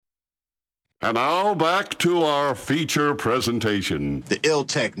And now back to our feature presentation. The ill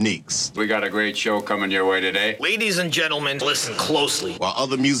techniques. We got a great show coming your way today. Ladies and gentlemen, listen closely. While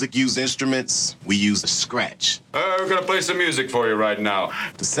other music use instruments, we use a scratch. We're gonna play some music for you right now.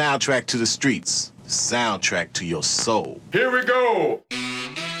 The soundtrack to the streets. The soundtrack to your soul. Here we go!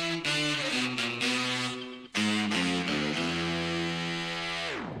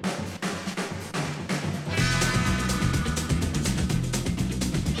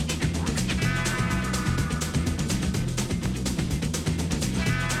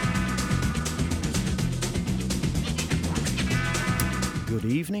 Good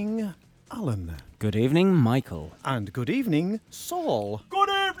evening, Alan. Good evening, Michael. And good evening, Saul. Good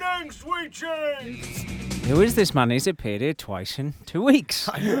evening, sweet cheeks. Who is this man? He's appeared here twice in 2 weeks.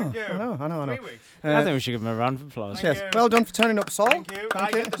 I know. 3 weeks. I think we should give him a round of applause. Yes, well done for turning up, Saul. Thank you.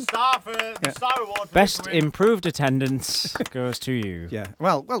 I get the star for the star award. For Best this week. improved attendance goes to you. Yeah,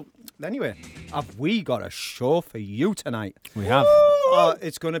 well, anyway, have we got a show for you tonight? We have.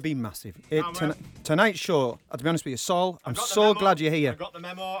 It's going to be massive. Can't wait. Tonight's show, to be honest with you, Saul, I'm Got the so memo. glad you're here. I got the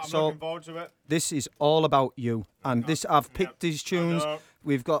memo. I'm So- looking forward to it. This is all about you. And I've picked these tunes. know.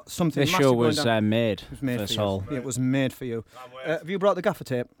 We've got something This massive show going was down. made It was made for for Saul. you. It was made for you. Can't wait. Have you brought the gaffer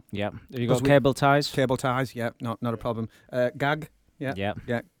tape? Yeah. Have you Because got cable ties? Cable ties? Yeah, not a problem. Gag? Yeah. Yeah.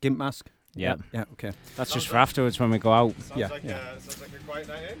 Yeah. Gimp mask? Yeah. Yeah, okay. That's just for afterwards when we go out. Sounds Yeah, like yeah. sounds like a quiet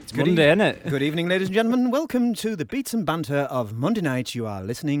night in. It's Monday, isn't it? Good evening, ladies and gentlemen. Welcome to the Beats and Banter of Monday night. You are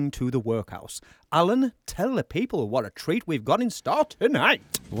listening to the WorkHOUSE. Alan, tell the people what a treat we've got in store tonight.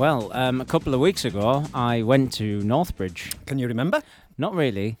 Well, a couple of weeks ago, I went to Northbridge. Can you remember? Not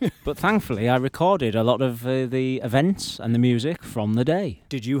really, but thankfully I recorded a lot of the events and the music from the day.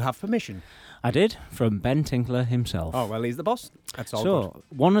 Did you have permission? I did, from Ben Tinkler himself. Oh, well, he's the boss. That's all So,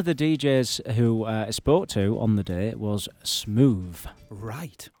 one of the DJs who I spoke to on the day was Smoove, good.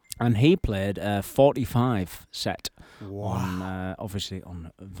 Right. and he played a 45 set Wow. on, obviously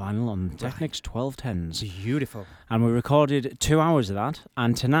on vinyl, on Technics 1210s. Beautiful. And we recorded 2 hours of that,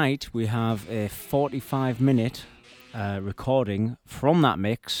 and tonight we have a 45-minute recording from that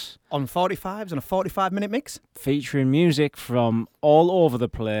mix, On 45s and a 45-minute mix? featuring music from all over the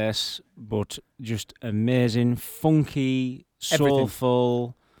place, but just amazing, funky, Everything.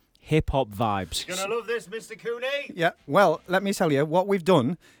 soulful, hip-hop vibes. You're gonna love this, Mr. Cooney. Yeah. Well, let me tell you, what we've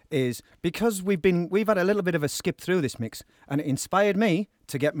done is, because we've had a little bit of a skip through this mix, and it inspired me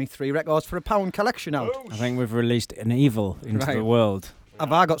to get me 3 records for £1 collection out. I think we've released an evil into Right. the world.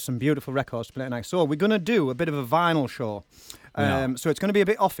 Have I got some beautiful records to play tonight? So we're going to do a bit of a vinyl show. So it's going to be a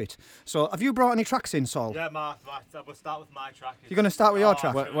bit off it. So have you brought any tracks in, Saul? Yeah, we'll start with my track. You're going to start with your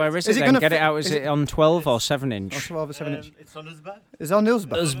track? Where is Is it it then? gonna Get it fit- out. Is it on 12 or 7 inch? Or 12 or 7 inch? It's on Uzbek. It's on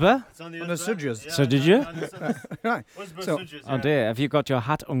Usba. Uzba? It's on On the Sudras. Yeah, So did you? on the Sudras. Right. Uzbek So- Sudras, Oh yeah. dear, have you got your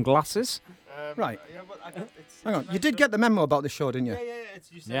hat and glasses? Right. Yeah, but it's Hang on. nice You did to- get the memo about this show, didn't you? Yeah.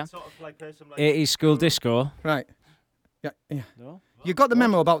 You said Yeah. sort of like play some like. 80s school disco. Right. Yeah. No? You got the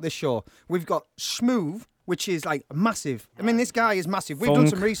memo about this show. We've got Smoove, which is like massive. I mean, this guy is massive. We've done Funk,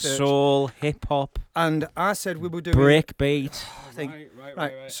 some research. soul, hip-hop, And I said we would do breakbeat.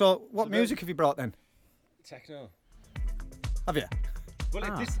 Right. So what music have you brought then? Techno. Have you?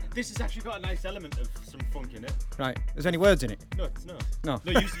 Well, this has actually got a nice element of some funk in it. Right. Is there any words in it? No, it's not. No.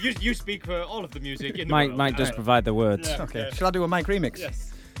 No, you speak for all of the music in the Might world. just provide the words. Yeah. Okay. Shall I do a mic remix?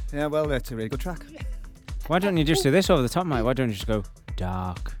 Yes. Yeah, well, that's a really good track. Why don't you just do this over the top, mate? Why don't you just go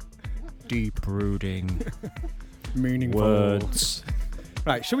dark, deep brooding Meaningful. words?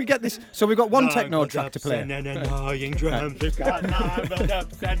 Right, shall we get this? So we've got one techno track to play.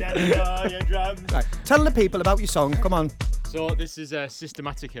 Right, tell the people about your song. Come on. So this is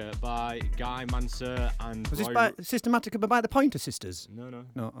Systematica by Guy Mansur and Was this Roy by Systematica by the Pointer Sisters? No. No,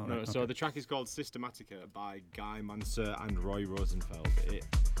 all right, So okay. the track is called Systematica by Guy Mansur and Roy Rosenfeld.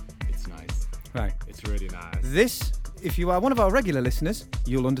 It's nice. Right. It's really nice. This, if you are one of our regular listeners,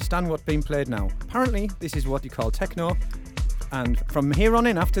 you'll understand what's being played now. Apparently, this is what you call techno, and from here on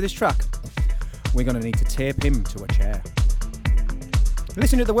in, after this track, we're going to need to tape him to a chair.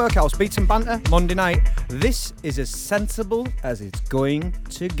 Listen to the WorkHOUSE, Beats and Banter, Monday night. This is as sensible as it's going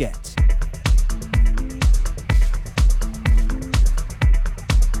to get.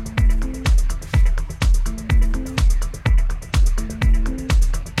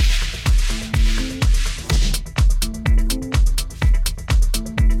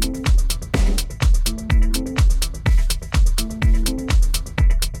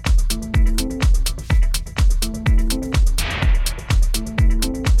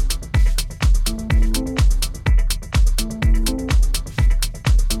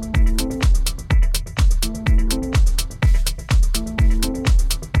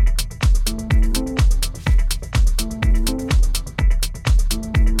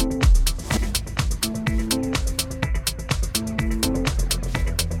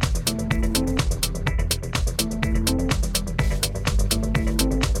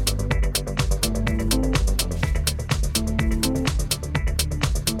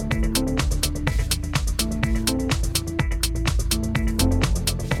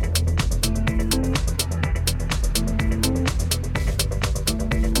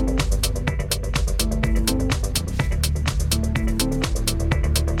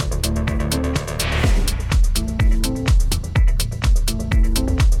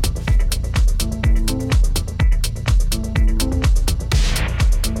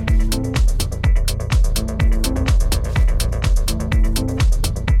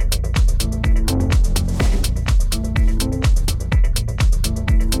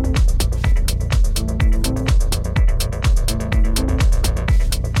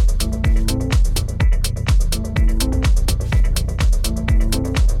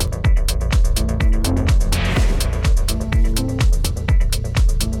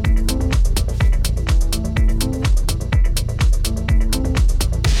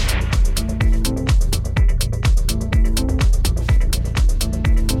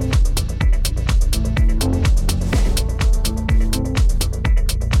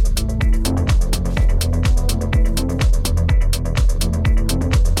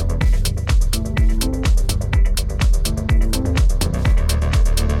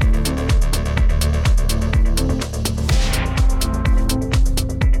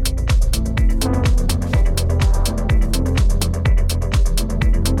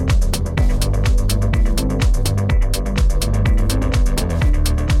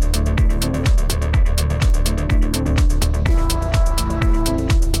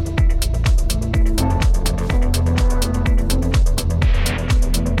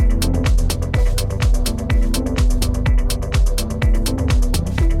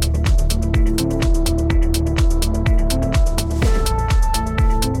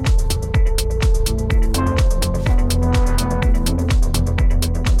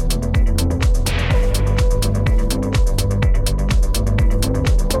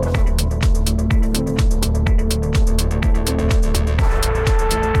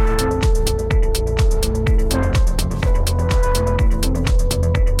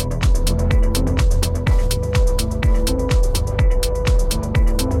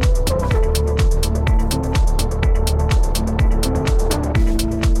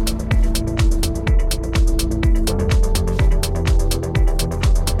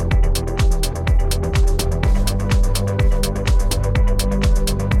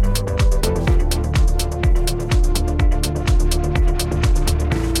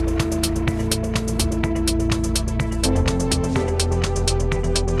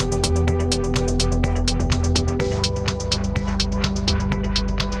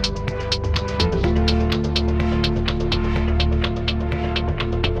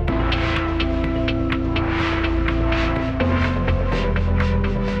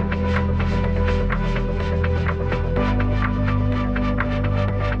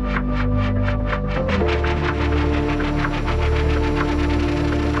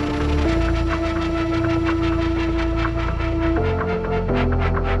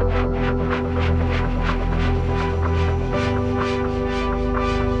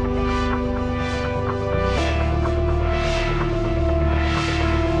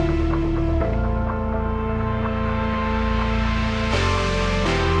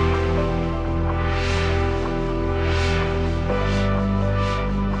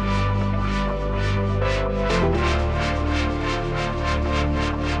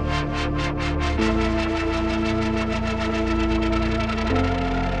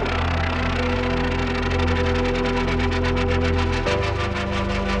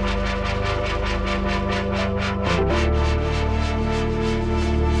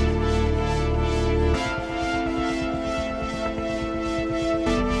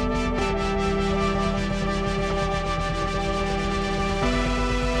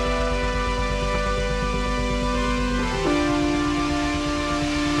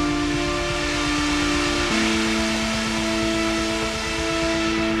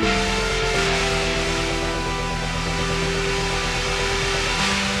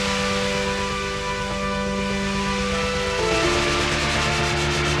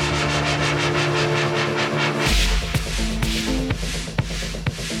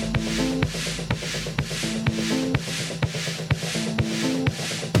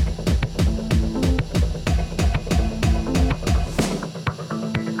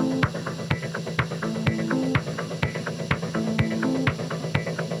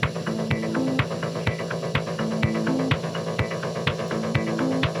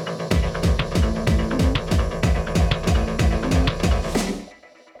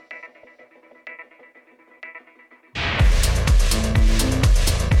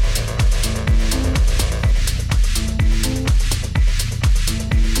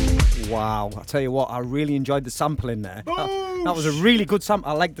 Wow, I'll tell you what, I really enjoyed the sample in there. That was a really good sample.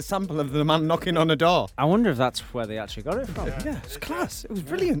 I like the sample of the man knocking on a door. I wonder if that's where they actually got it from. Yeah, it's class. It was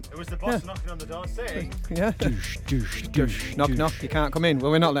brilliant. It was the boss knocking on the door saying, Yeah. Douche. Knock, knock. You can't come in.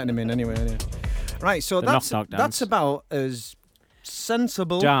 Well, we're not letting him in anyway. Right, so The that's knock, knock that's dance. about as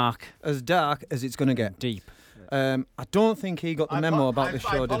sensible, Dark. as dark as it's going to get. Deep. I don't think he got the memo about this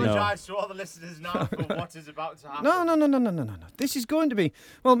show, I did he? apologise to all the listeners now for what is about to happen. No. This is going to be.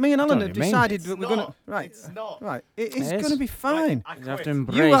 Well, me and Alan Don't have you mean? decided It's that we're going to. not. Right. It's not. Right. It is It is. going to be fine. I You have quit. to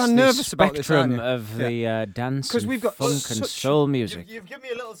embrace are the nervous about this, spectrum aren't you? of the dance 'Cause and we've got funk and such- soul music. You've given me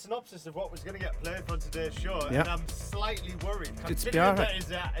a little synopsis of what was going to get played for today's show, Yeah. and I'm slightly worried. It's be Considering alright. that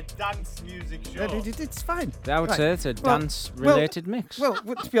is a dance music show. It's fine. I would Right. say it's a Well, dance-related mix. Well,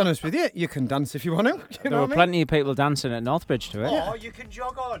 to be honest with you, you can dance if you want to. You there know were what I mean? plenty of people dancing at Northbridge to it. Or you can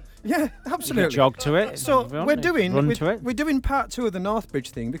jog on. Yeah, You absolutely. can jog to it. So if you want, we're you doing run to it. we're doing part 2 of the Northbridge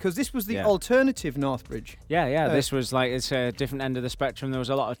thing because this was the Yeah. alternative Northbridge. Yeah. This was like it's a different end of the spectrum. There was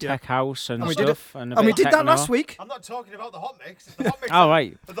a lot of tech house and we did stuff, and a And we bit did of that techno. last week. I'm not talking about the hot mix. The hot mix Oh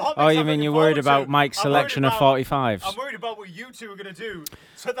right. the hot Oh, mix you I'm mean looking you're worried forward about to. Mike's I'm worried selection of about- 45s? I'm worried about what you two are going to do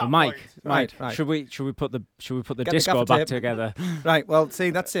to that Mike, point. Right. Should we put the Get the disco gaffer back tape. together? Right. Well, see,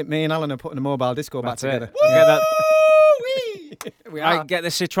 that's it. Me and Alan are putting a mobile disco back That's it. together. Get that. We Right, get the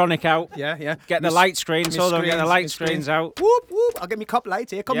Citronic out. Yeah. Get the Miss- light screens. Miss Hold on, get the screens, light Miss screens screens. out. Whoop whoop! I'll get me cop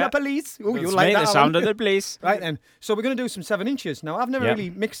light. Here come Yeah. the police. Oh, you That's like me, that? the Alan? sound of the police. Right then. So we're going to do some 7-inches. Now I've never Yep. really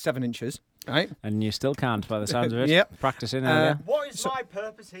mixed 7-inches. Right. And you still can't, by the sounds of it. Yep. Practicing earlier. What is my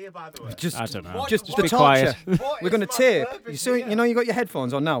purpose here, by the way? Just I don't know. What- Just what- the be torture. quiet. What We're is going to my tape. purpose You here? know you got your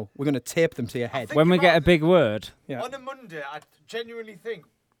headphones on now. We're going to tape them to your head. When we get a big word, Yeah. On a Monday, I genuinely think,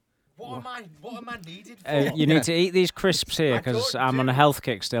 what am I needed for? you need to eat these crisps here because don't I'm on a do health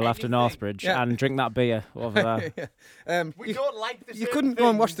kick still after anything. Northbridge Yeah. and drink that beer over there. We don't like the same you couldn't go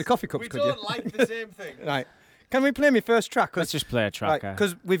and wash things. the coffee cups, we could you? don't like the same thing. Right. Can we play me first track? Let's just play a track.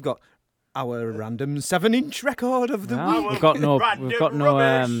 Because we've got our random 7-inch record of the Well, week. we've got no. Random We've got no.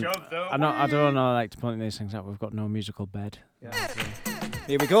 rubbish of the I don't know. I like to point these things out. We've got no musical bed.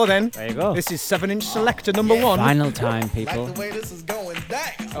 Here we go then. There you go. This is 7-inch selector number 1. Final time, people. Like the way this is going down.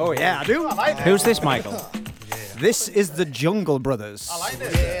 Oh yeah, I do. Who's this, Michael? This is the Jungle Brothers. I like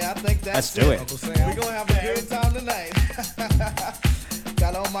this. Yeah, I think that's Let's do it. Uncle Sam. We're gonna have a good time tonight.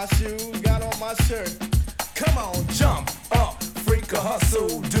 Got on my shoes, got on my shirt. Come on, jump up, freak a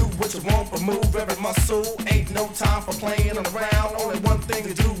hustle. Do what you want, but move every muscle. Ain't no time for playing around. Only one thing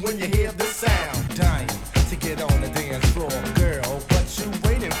to do when you hear this sound. Dying to get on the dance floor, girl. What you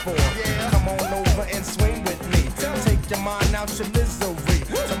waiting for? Yeah. Come on over and swing with me. Take your mind out your misery.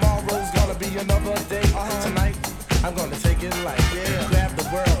 Tomorrow's gonna be another day. Tonight, I'm gonna take it light. Yeah. Grab the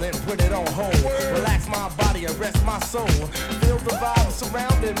world and put it on hold. Relax my body and rest my soul. Feel the vibe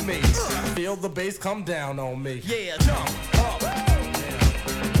surrounding me. Feel the bass come down on me. Yeah, jump up.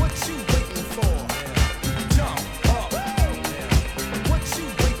 What you waiting for? Jump up. What you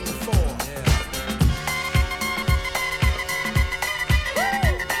waiting for?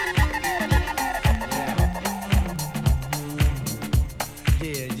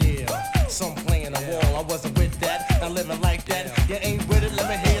 Yeah. Some playing a wall, I wasn't with that. Not living like that. You ain't with it, let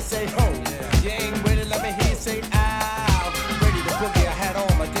me hear you say ho. You ain't with it, let me hear you say ow. Ready to boogie, I had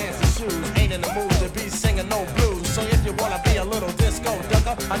on my dancing shoes. Ain't in the mood to be singing no blues. So if you wanna be a little disco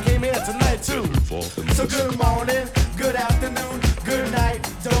ducker, I came here tonight too. So good morning, good afternoon, good night.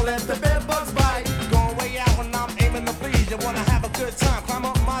 Don't let the bed bugs bite. Going way out when I'm aiming to please. You wanna have a good time, climb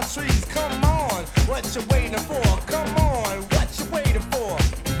up my trees. Come on, what you waiting for? Come on, what you waiting for?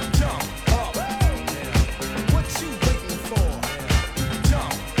 Jump up. What you waiting for?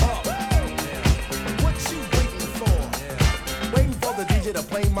 Jump up. What you waiting for? Waiting for the DJ to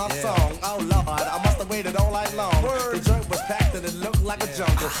play my song. Oh Lord, I must have waited all night long. The joint was packed and it looked like a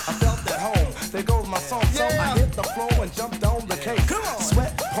jungle. I felt at home. There goes my song. So I hit the floor and jumped on the cake.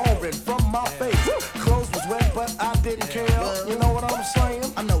 Sweat pouring from my face. Clothes was wet, but I didn't care. You know what I'm saying?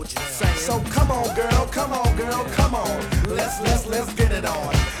 I know what you're saying. So come on, girl, come on, girl, come on. Let's get it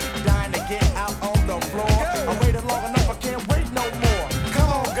on. Dying to get out on the floor. I waited long enough, I can't wait no more. Come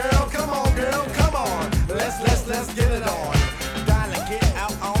on, girl, come on, girl, come on. Let's get it on. Dying to get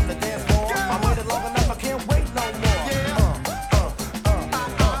out on the dance floor. I waited long enough, I can't wait no more.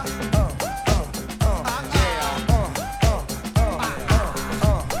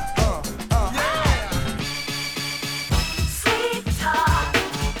 Sweet talk,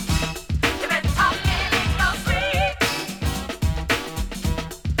 you've been talking so sweet.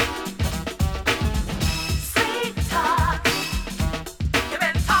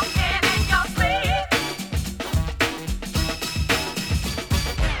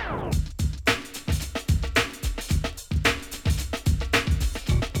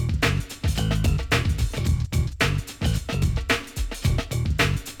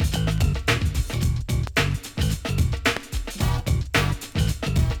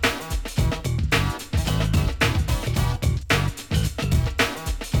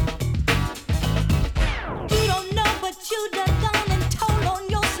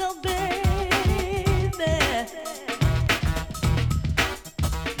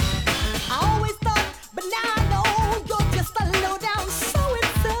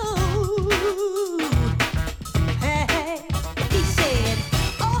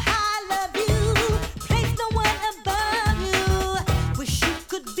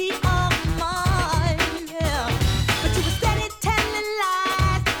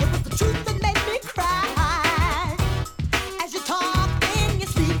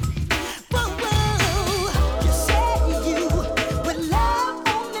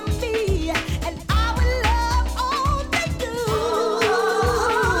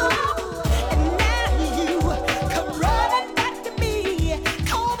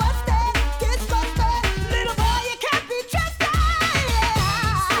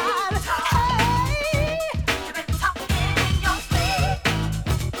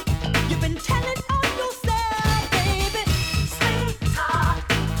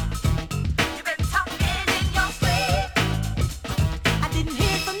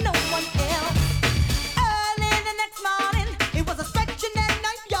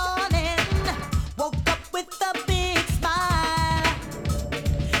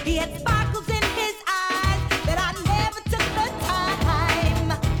 He had sparkles in his eyes that I never took the time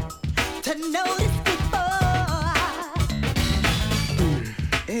to notice before.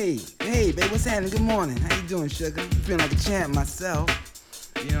 Hey, babe, what's happening? Good morning. How you doing, sugar? Feeling like a champ myself.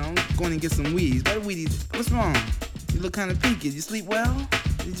 You know, I'm going to get some weeds. Better weedies. What's wrong? You look kind of peaked. You sleep well?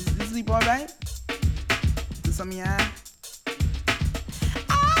 Did you sleep all right? Is something in your eye?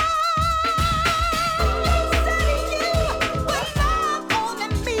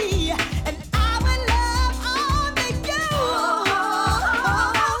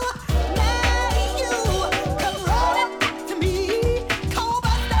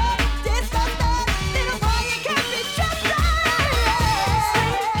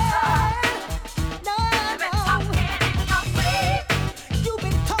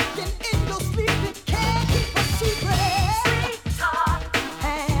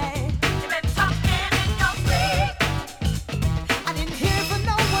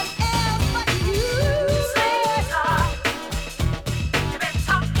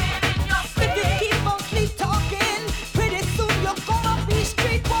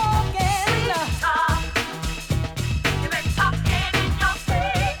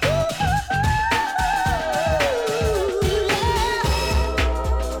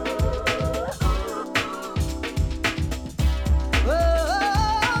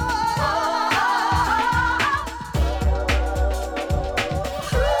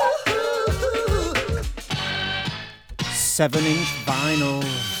 Seven-inch vinyl.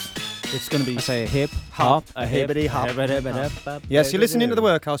 It's going to be... I say a hip, hop, a hibbity hop. Yes, you're listening to the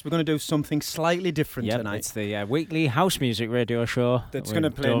Workhouse. We're going to do something slightly different tonight. It's the weekly house music radio show. That's going to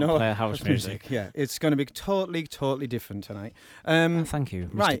play house music. Yeah, it's going to be totally different tonight. Thank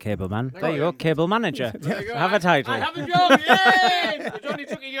you, Mr. Right. Cableman. There you go, cable manager. Have a title. I have a job, yay! It only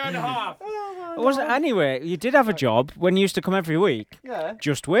took a year and a half. Anyway, you did have a job when you used to come every week. Yeah.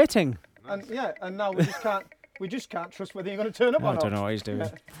 Just waiting. And now we just can't... We just can't trust whether you're going to turn up or not. I don't know what he's doing.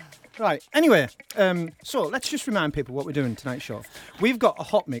 Yeah. Right, anyway, so let's just remind people what we're doing tonight's show. We've got a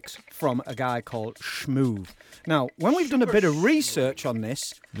hot mix from a guy called Smoove. Now, when we've done a bit of research on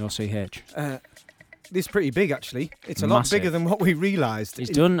this... No CH. This is pretty big, actually. It's a lot bigger than what we realised. He's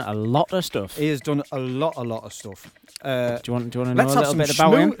done a lot of stuff. He has done a lot of stuff. Do you want to know a little bit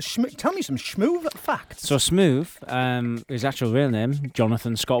about him? Tell me some Smoove facts. So Smoove, his actual real name,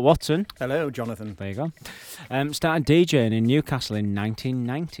 Jonathan Scott Watson. Hello, Jonathan. There you go. Started DJing in Newcastle in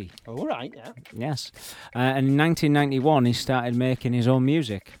 1990. All right, yeah. Yes. And in 1991, he started making his own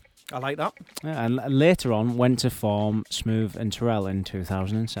music. I like that. Yeah, and later on went to form Smoove and Turrell in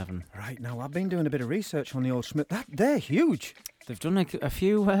 2007. Right, now I've been doing a bit of research on the old Smoove. They're huge. They've done a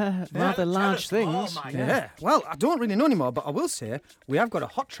few rather large things. Yeah. Well, I don't really know anymore, but I will say we have got a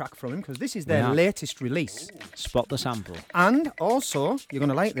hot track from him because this is their latest release. Spot the sample. And also, you're going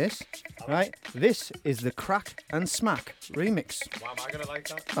to like this, right? This is the Crack and Smack remix. Why am I going to like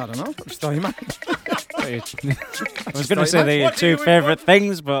that? I don't know. I just thought you might. I was going to say they're your two favourite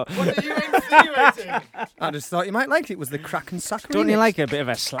things, but... What are you insinuating? I just thought you might like it. It was the Crack and Sack remix. Don't you like a bit of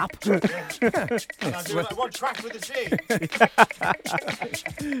a slap? And I do like one track with a C.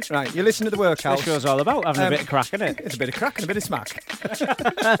 Right, you listen to the Workhouse. This show's all about having a bit of crack, isn't it? It's a bit of crack and a bit of smack.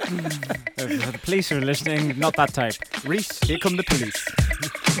 The police are listening, not that type. Reese, here come the police.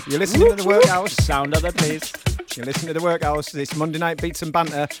 You're listening to the Workhouse. Sound of the police. You're listening to the Workhouse. It's Monday Night Beats and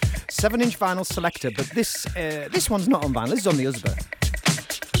Banter. 7-inch vinyl selector, but this one's not on vinyl. This is on the Usber.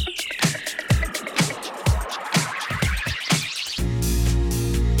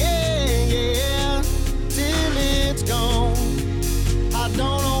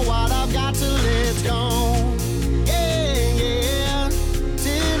 Don't know what I've got till it's gone. Yeah,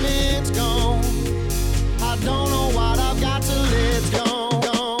 till it's gone. I don't know what I've got till it's gone.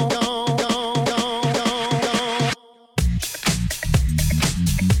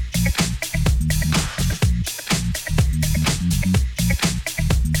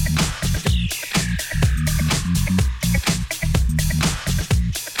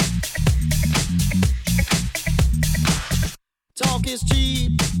 Talk is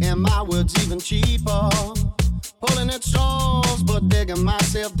cheap, and my words even cheaper. Pulling at straws, but digging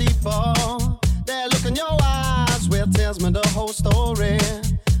myself deeper. That look in your eyes, well, tells me the whole story.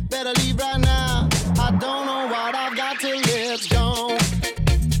 Better leave right now. I don't know what I've got till it's gone.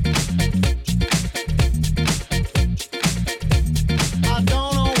 I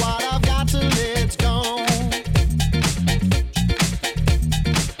don't know what I've got till it's gone.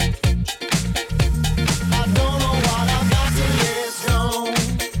 I don't know what I've got till it's gone.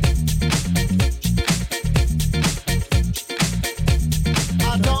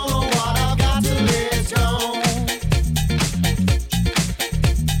 I don't know what I've got till it's gone.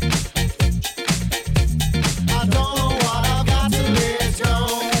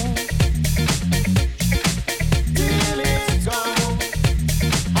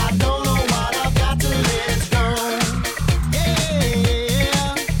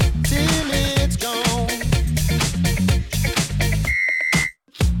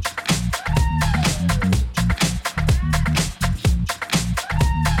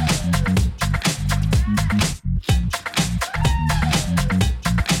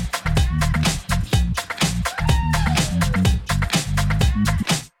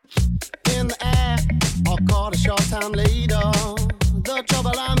 sometime later. The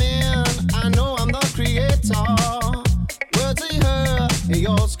trouble I'm in, I know I'm the creator. Words they heard,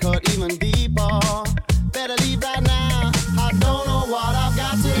 yours cut even deeper. Better leave that now. I don't know what I've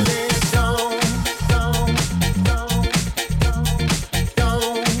got to let go. I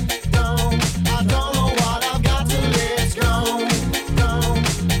don't know what I've got to let go.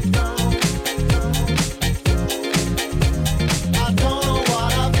 I don't know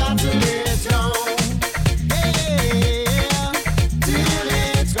what I've got to let go. Yeah, till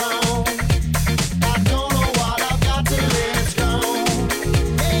it's gone. I don't know what I've got to let go.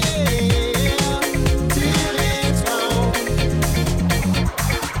 Yeah, till it's gone.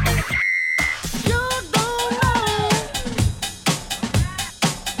 You don't know.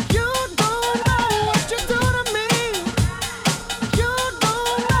 You don't know what you do to me. You don't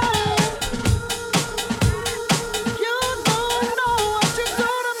know. You don't know what you do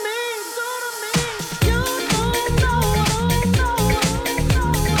to me. You don't know.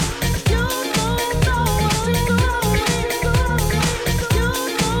 You don't know what you do to me. You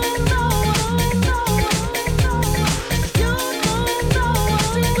don't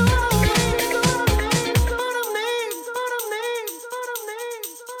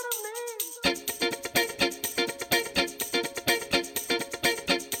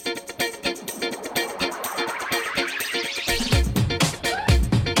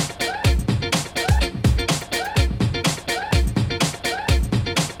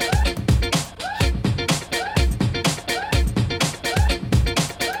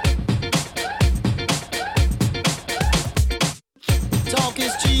Talk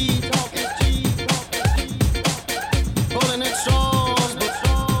is cheap. Pulling at straws, but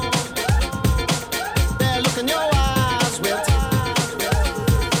that look in your eyes will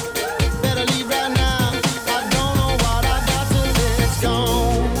better leave right now. I don't know what I got till it's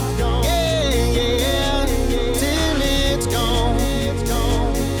gone. Yeah, till it's gone.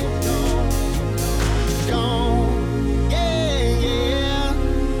 Gone. Yeah,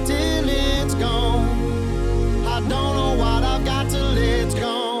 till it's gone. I don't know what I've got till it's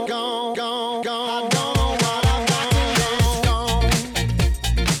gone, gone, gone, gone. I don't know what I've got till it's gone.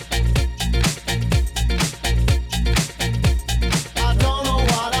 I don't know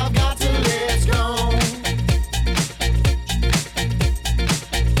what I've got till it's gone.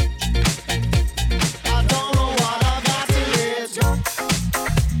 I don't know what I've got till it's gone.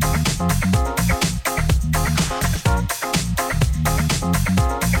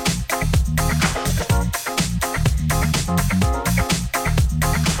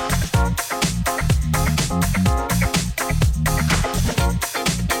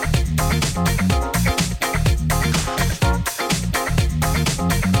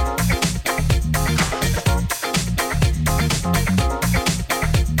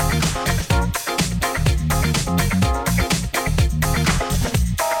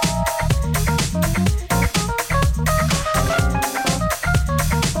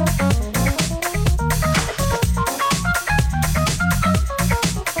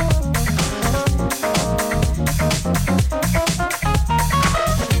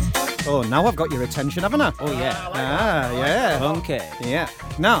 Oh, now I've got your attention, haven't I? Oh yeah. Yeah. Okay. Yeah.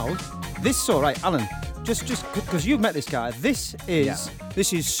 Now, this is all right, Alan. Just because you've met this guy. This is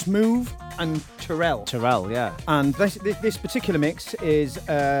Smoove and Turrell. Turrell, yeah. And this particular mix is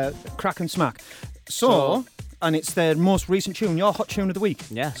Crack and Smack. So, and it's their most recent tune, your hot tune of the week.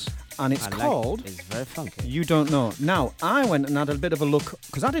 Yes. And it's called It's very funky. You Don't Know. Now, I went and had a bit of a look,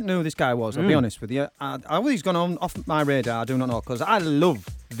 because I didn't know who this guy was, I'll be honest with you. How he's gone on off my radar, I do not know, because I love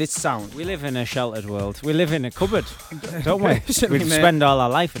this sound. We live in a sheltered world. We live in a cupboard, don't we? Basically, We mate. spend all our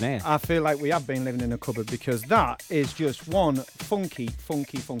life in here. I feel like we have been living in a cupboard, because that is just one funky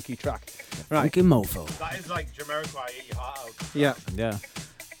track. Right. Funky mofo. That is like Jamiroquai, Eat Your Heart Out. Yeah. Yeah.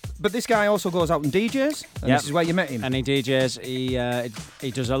 But this guy also goes out and DJs, and Yep. this is where you met him. And he DJs. He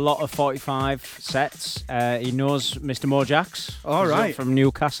does a lot of 45 sets. He knows Mr. Mojax. All He's right. From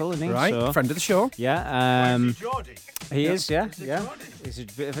Newcastle, isn't he? Right, So, friend of the show. yeah. Is he Geordie? He is, yeah. Is he Yeah. Geordie? He's a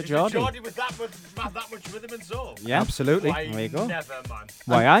bit of a Is Geordie. it Geordie with that much rhythm and soul? Yeah. Absolutely. Why, There you go. never, man.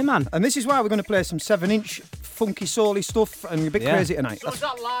 Why, aye, man. And this is why we're going to play some 7-inch funky soul-y stuff and a bit Yeah. crazy tonight. So is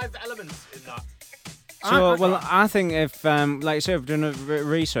that live elements in that? So, well, I think if, like I said, I've done a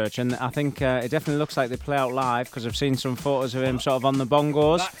research, and I think it definitely looks like they play out live, because I've seen some photos of him sort of on the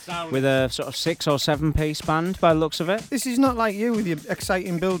bongos with a sort of 6 or 7 piece band by the looks of it. This is not like you with your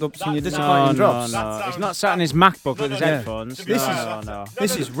exciting build-ups and your disappointing drops. No, he's not sat in his MacBook with his no. headphones. This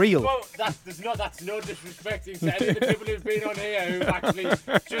This is real. Well, that's no disrespecting to any of the people who've been on here who've actually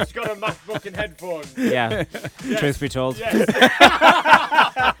just got a MacBook and headphones. Yeah, truth be told. Yes.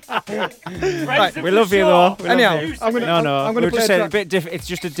 Right, we love you though. We Anyhow, love you. I'm gonna- no. I'm gonna We're play just a saying track. a bit different. It's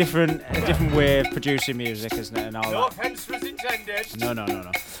just a different way of producing music, isn't it? And all No that. offence was intended.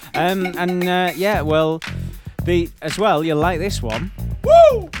 No. Yeah. Well, as well, you'll like this one.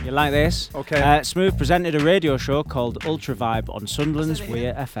 Woo! You like this? Okay. Smoove presented a radio show called Ultra Vibe on Sunderland's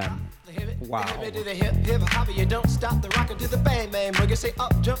Weir FM. Wow. To the hip hip hop, you don't stop the rockin' to the bang bang boogie. Say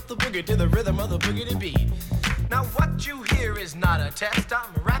up jump the boogie to the rhythm of the boogie to beat. Now what you hear is not a test.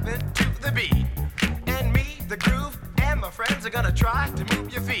 I'm rapping to the beat, and me, the groove, and my friends are gonna try to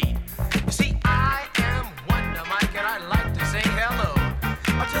move your feet. You see, I am Wonder Mike, and I like to say hello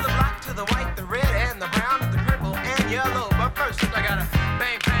to the black, to the white, the red, and the brown, the purple, and yellow. But first, I gotta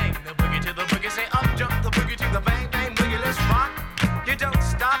bang bang the boogie to the boogie. Say up jump the boogie to the bang bang boogie. Let's rock. You don't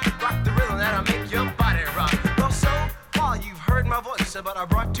stop, rock the rhythm that'll make your body rock. Well, so far you've heard my voice, but I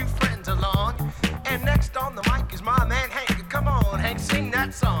brought two friends along. And next on the mic is my man Hank. Come on, Hank, sing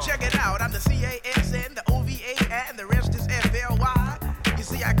that song. Check it out, I'm the CASN, the OVA, and the rest is FLY. You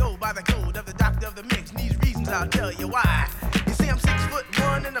see, I go by the code of the doctor of the mix, and these reasons I'll tell you why. You see, I'm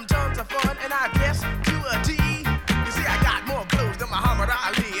 6'1", and I'm tons of fun, and I dress to a T. You see, I got more clothes than Muhammad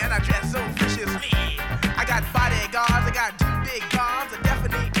Ali, and I dress so viciously. I got bodyguards, I got two big cars, I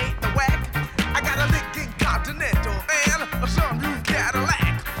definitely ain't the whack. I got a Lincoln Continental and a sunroof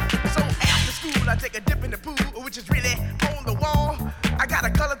Cadillac. So after school, I take a dip in the pool, which is really on the wall. I got a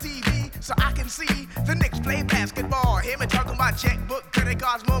color TV so I can see the Knicks play basketball. Him and talking about checkbook, credit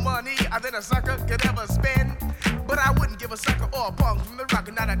cards, more money than a sucker could ever spend. But I wouldn't give a sucker or a punk from the rock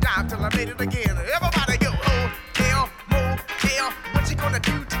and not a dime till I made it again. Everybody go, hotel, motel, what you gonna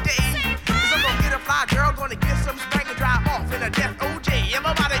do today? 'Cause I'm gonna get a fly girl, gonna get some spank and drive off in a death OJ.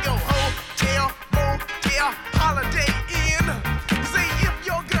 Everybody go, hotel, motel, holiday inn. See, if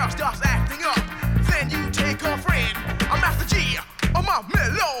your girl starts acting up, then you take her friend. I'm Master G, my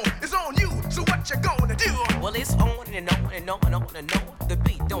mellow is on you, so what you gonna do? Well, it's on and on and on and on and on. The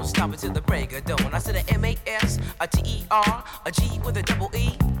beat don't stop until the break of dawn. I said a M-A-S, a T-E-R, a G with a double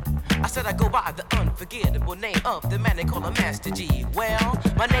E. I said I go by the unforgettable name of the man they call a Master G. Well,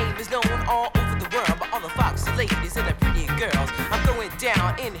 my name is known all over the world by all the foxy ladies and the pretty girls. I'm going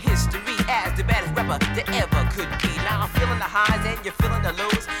down in history as the baddest rapper that ever could be. Now I'm feeling the highs and you're feeling the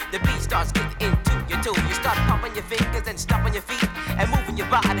lows. The beat starts getting into your toe. You start popping your fingers and stomping your feet and moving your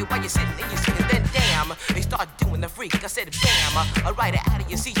body while you're sitting and you're sitting. Then damn, they start doing the freak. I said bam, right out of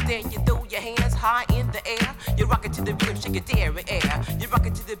your seat. Then you throw your hands high in the air. You rock it to the rhythm, shake your dairy air. You rock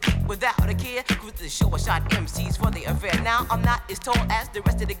it to the beat without a care. Cruise to the show, I shot MCs for the affair. Now I'm not as tall as the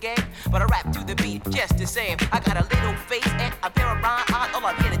rest of the gang, but I rap to the beat just the same. I got a little face and a pair of rhyme eyes. All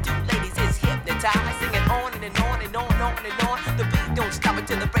I'm here to do, ladies, is hypnotize. Sing it on and on and on and on and on. The beat don't stop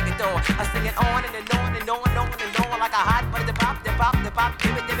until the break of dawn. I sing it on and on and on and on and on like a hot butter. The pop, the pop, the pop,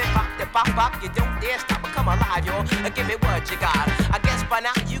 give it, pop, the pop, pop. You don't dare stop or come alive, y'all. Give me what you got. I guess by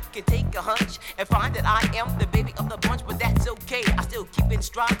now you can take a hunch and find that I am the baby of the bunch, but that's okay. I still keep in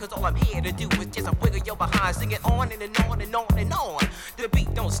stride, cause all I'm here to do is just a wiggle your behind. Sing it on and on and on and on. The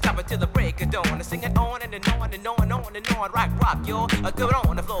beat don't stop until the break of dawn. I sing it on and on and on and on and on. Rock, y'all. Go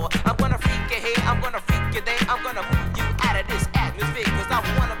on the floor. I'm gonna freak you here, I'm gonna freak you there. I'm gonna move you out of this atmosphere, cause I'm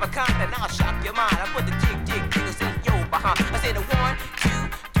one of a kind and I'll shock your mind. I put the jiggles in your behind. I say the 1, 2,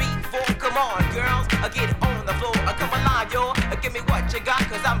 3, 4. Come on, girls. I get it on the floor. I come alive, y'all. Give me what you got,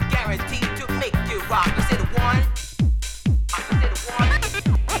 cause I'm guaranteed to make you rock. I say the 1. I say the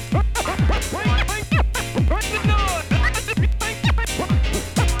 1.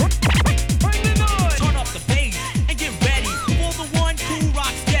 Turn up the bass and get ready for the one cool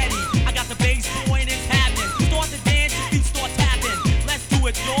rock steady. I got the bass going, it's happening. Start to dance, your feet start tapping. Let's do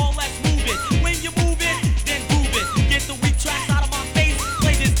it, y'all, let's move it. When you move it, then groove it. Get the weak tracks out of my face.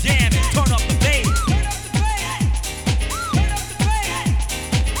 Play this jam and turn up the bass.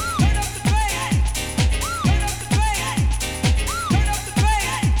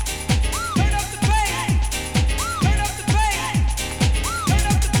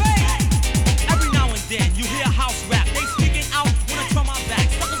 Every now and then you hear house rap. They sneaking out, wanna try my back.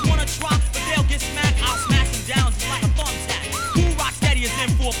 Suckers wanna try, but they'll get smacked. I'll smash them down just like a thumbtack. Cool rock steady is in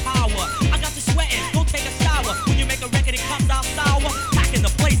full power. I got you sweating, go take a shower. When you make a record, it comes out sour. Packing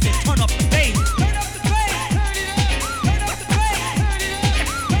the place and turn up the bass.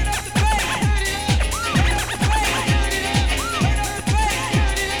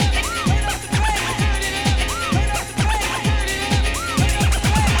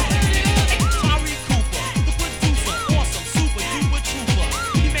 Tyree Cooper, the producer, awesome, super duper trooper.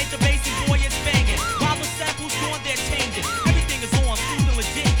 He made the bass and boy it's banging. While the samples going, they're changing. Everything is on, smooth and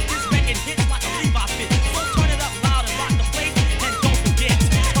legit. This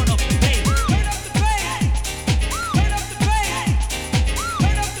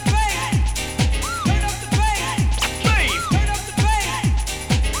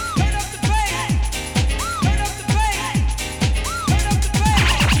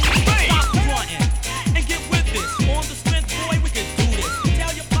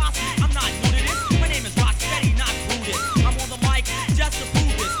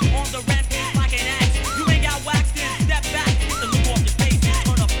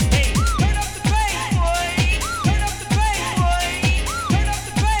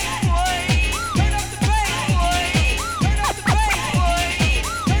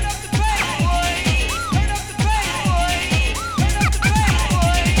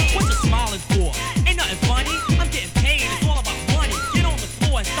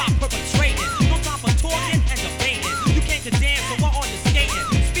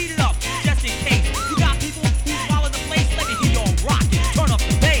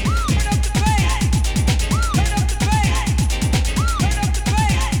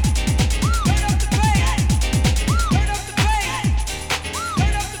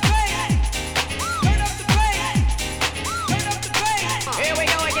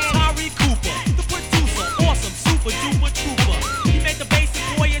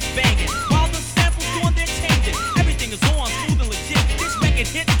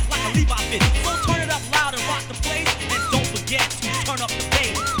leave I fit. So turn it up loud and rock the place, and don't forget to turn up the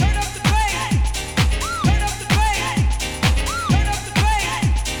bass. Turn up the bass. Turn up the bass. Turn up the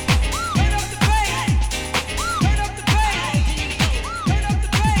bass. Turn up the bass. Turn up the bass. Turn up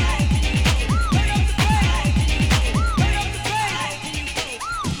the bass. Turn up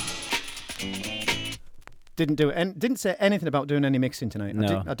the Didn't say anything about doing any mixing tonight.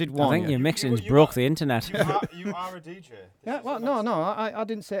 No. I did warn I think your mixing's broke the internet. You are a DJ. Yeah, well, no, I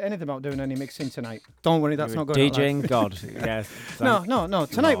didn't say anything about doing any mixing tonight. Don't worry, that's You're not going DJing on. God. Yeah. No.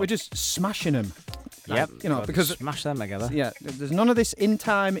 Tonight we're just smashing them. Yep. You know, because smash them together. Yeah, there's none of this in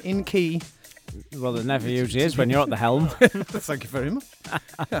time, in key. Well, there never usually is when you're at the helm. Thank you very much.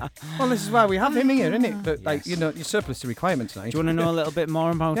 Yeah. Well, this is why we have him here, isn't it? But like, Yes. you're surplus to requirements tonight. Do you want to know a little bit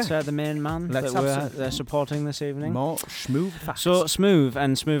more about Yeah. the main man Let's that have we're supporting this evening? More Smoove facts. So Smoove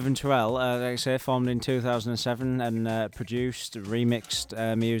and Turrell, like I say, formed in 2007 and produced,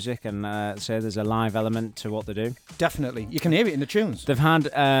 remixed music, and say there's a live element to what they do. Definitely, you can hear it in the tunes. They've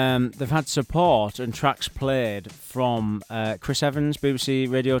had support and tracks played from Chris Evans' BBC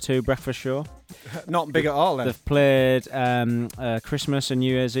Radio 2 Breakfast Show. Not big at all, then. They've played Christmas and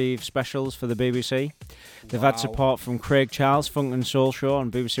New Year's Eve specials for the BBC. They've had support from Craig Charles' Funk and Soul Show on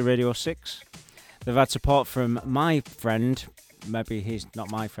BBC Radio 6. They've had support from my friend, maybe he's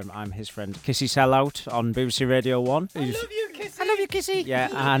not my friend, I'm his friend, Kissy Sellout on BBC Radio 1. I love you, Kissy. I love you, Kissy. Yeah,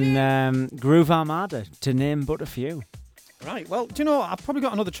 and Groove Armada, to name but a few. Right, well, do you know what? I've probably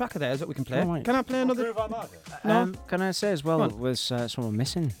got another track of theirs that we can play. Oh, right. Can I play another? No. Can I say as well, Come on. there's someone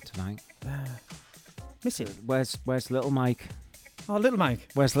missing tonight. Missing? Where's Little Mike? Oh, Little Mike.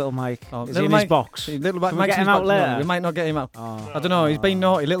 Where's Little Mike? Oh, Is Little he in Mike, his box? Little Can we Mike's get in him his out box. later? No, we might not get him out. Oh. I don't know. He's been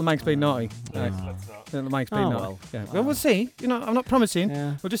naughty. Little Mike's been naughty. Right. Little Mike's been Oh, naughty. well. Yeah. Well, we'll see. You know, I'm not promising.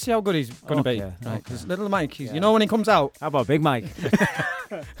 Yeah. We'll just see how good he's going to be. Okay, Right. 'Cause Little Mike, you know, when he comes out. How about Big Mike?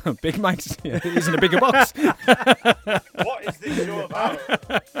 Big Mike's. Yeah, he's in a bigger box. What is this show about?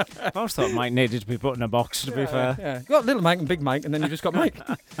 I always thought Mike needed to be put in a box, to be fair. Yeah, you got Little Mike and Big Mike, and then you just got Mike.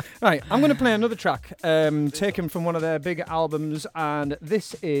 Right, I'm going to play another track taken from one of their big albums, and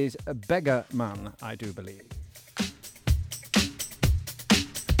this is Beggar Man, I do believe.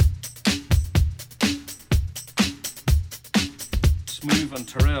 Smoove and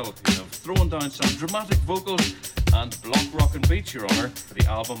Turrell, who have thrown down some dramatic vocals and block rock and beats, Your Honour, for the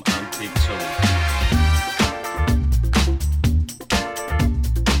album Antique Soul.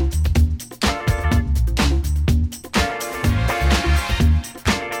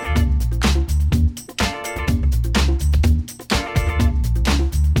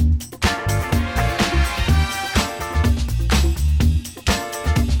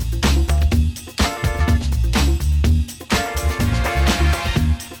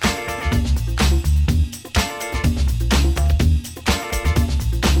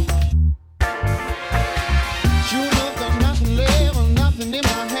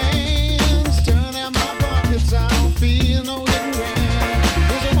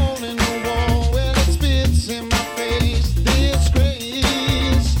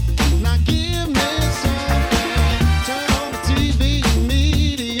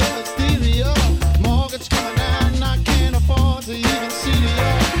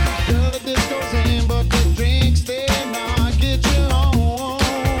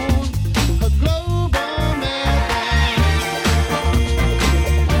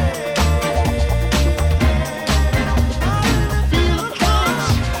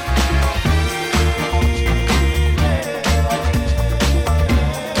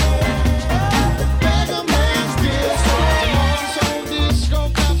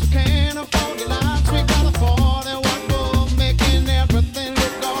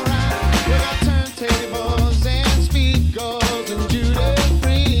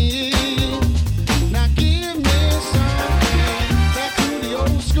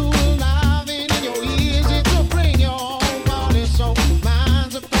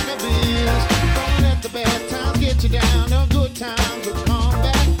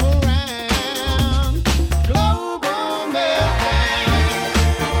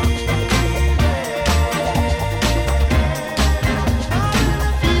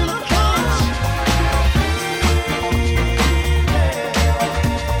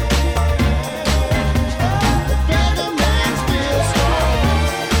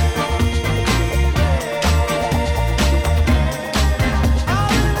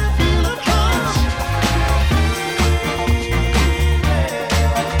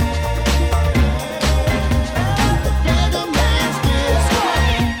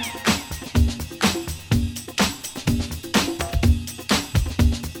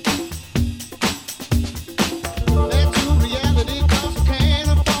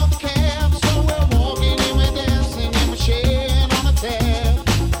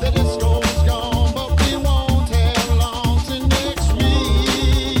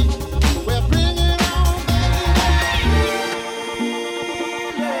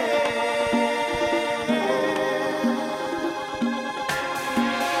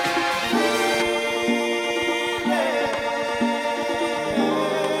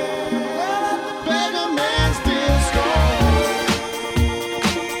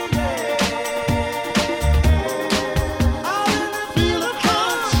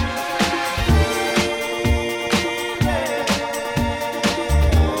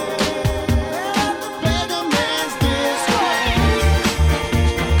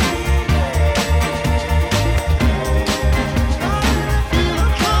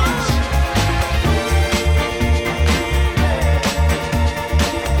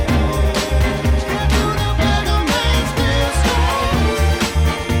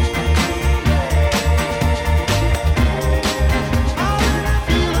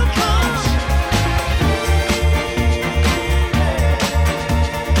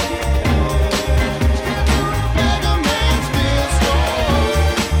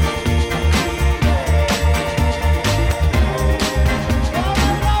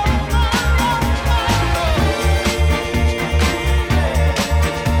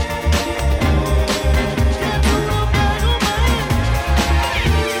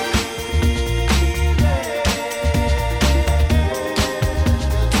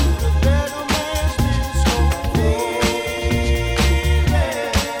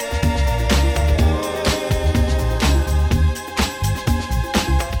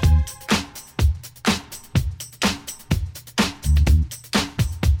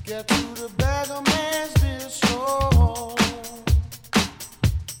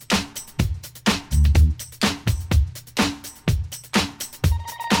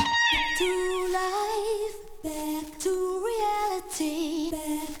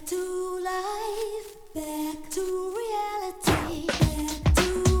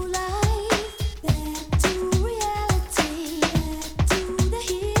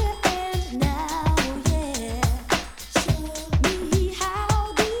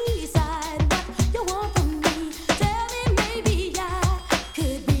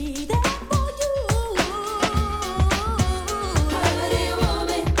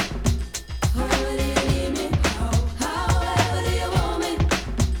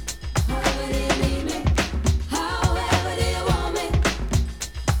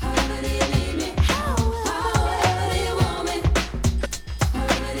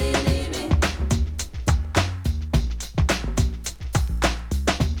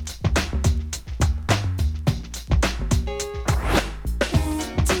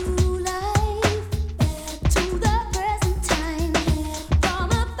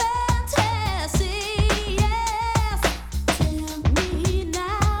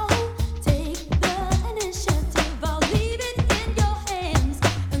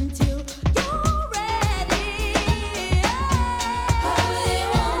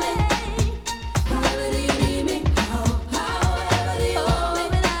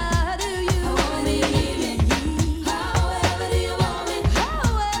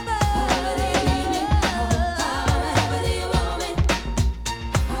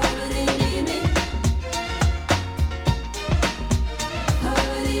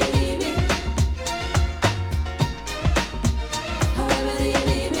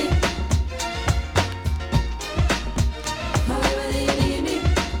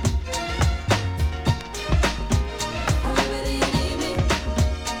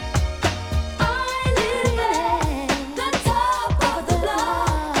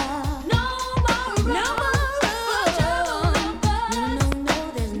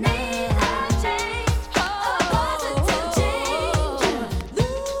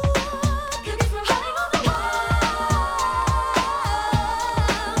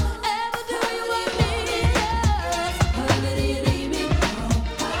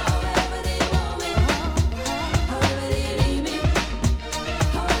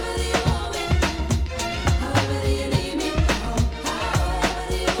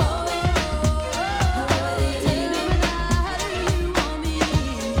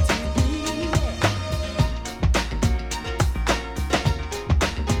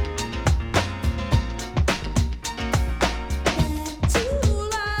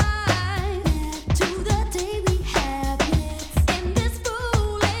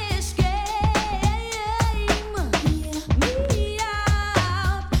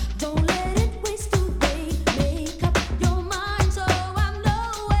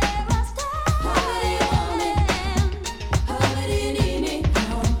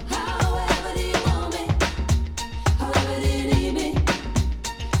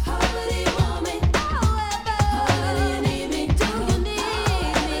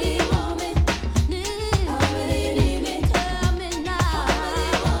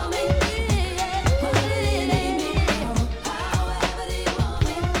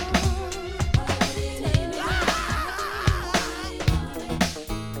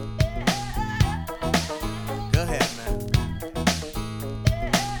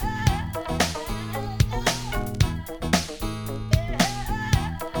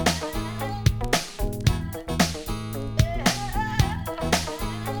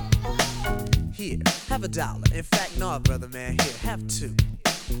 $1. In fact, no, brother man, here, have two.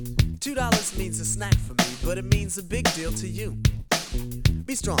 $2 means a snack for me, but it means a big deal to you.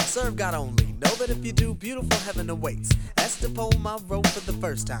 Be strong, serve God only. Know that if you do, beautiful heaven awaits. That's the poem I wrote for the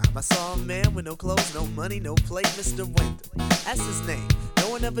first time. I saw a man with no clothes, no money, no plate, Mr. Wendell. That's his name. No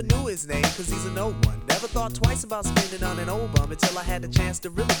one ever knew his name, cause he's a no one. Never thought twice about spending on an old bum until I had the chance to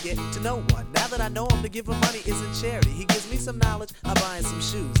really get to know one. Now that I know him, to give him money isn't charity. He gives me some knowledge, I buy him some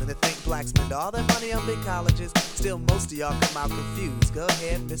shoes. And to think blacks spend all their money on big colleges, still most of y'all come out confused. Go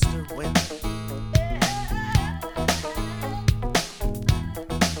ahead, Mr. Wendell.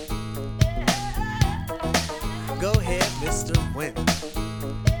 Go ahead, Mr. Wendell.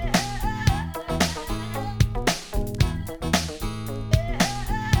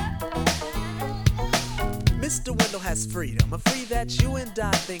 Mr. Wendell has freedom, a free that you and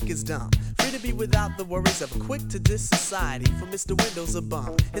I think is dumb. Free to be without the worries of a quick-to-diss society, for Mr. Wendell's a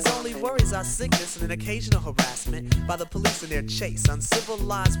bum. His only worries are sickness and an occasional harassment by the police in their chase.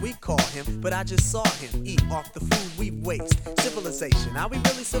 Uncivilized we call him, but I just saw him eat off the food we waste. Civilization, are we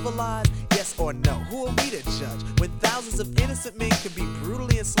really civilized? Yes or no? Who are we to judge when thousands of innocent men could be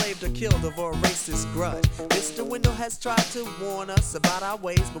brutally enslaved or killed over a racist grudge? Mr. Wendell has tried to warn us about our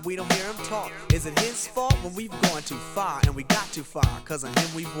ways, but we don't hear him talk. Is it his fault when we've gone too far and we got too far? Cause on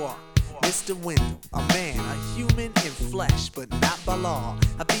him we walk. Mr. Wendell, a man, a human in flesh, but not by law.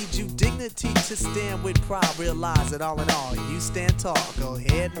 I feed you dignity to stand with pride. Realize that all in all, you stand tall. Go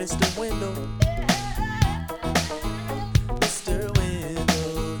ahead, Mr. Wendell. Mr.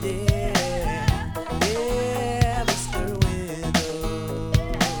 Wendell, yeah. Yeah, Mr. Wendell.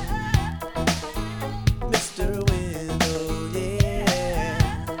 Mr. Wendell, yeah.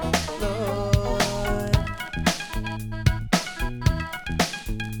 Lord.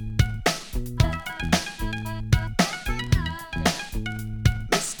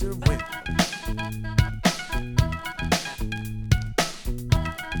 Mr. Wendell.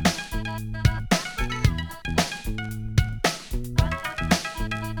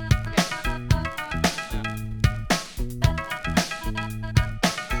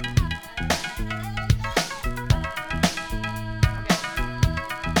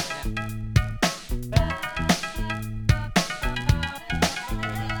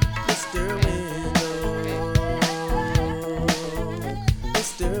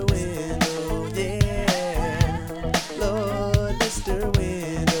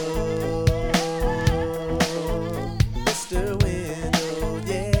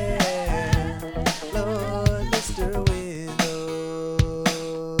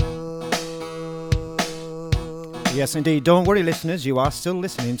 Yes, indeed. Don't worry, listeners. You are still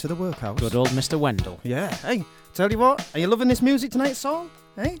listening to the Workhouse. Good old Mr. Wendell. Yeah. Hey, tell you what. Are you loving this music tonight, Saul?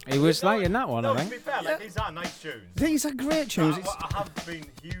 Hey? He was liking that one, no, I think. To be fair, like, these are nice tunes. These are great tunes. I have been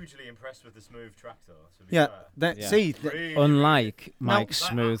hugely impressed with the Smoove track, though. To be Yeah, fair. see, Really, unlike Mike's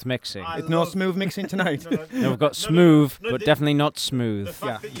smooth mixing. There's no smooth mixing tonight. No, we've got smooth, but definitely not smooth. The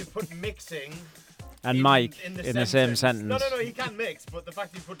fact that you put mixing and Mike in the same sentence. No, he can mix, but the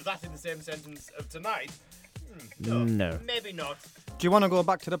fact that you put that in the same sentence of tonight, no. Maybe not. Do you want to go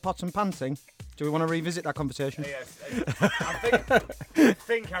back to the pots and pans thing? Do we want to revisit that conversation? Yes. I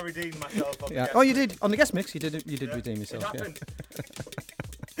think I redeemed myself on the guest Oh, you did. On the guest mix, you did redeem yourself.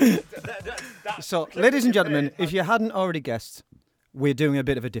 It So, ladies and gentlemen, if you hadn't already guessed, we're doing a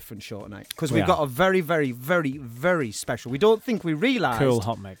bit of a different show tonight because we've got a very, very, very, very special. We don't think we realised. Cool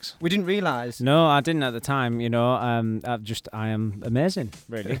hot mix. We didn't realise. No, I didn't at the time. You know, I am amazing.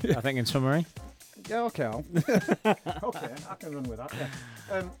 Really, I think in summary. Yeah, okay, okay, I can run with that.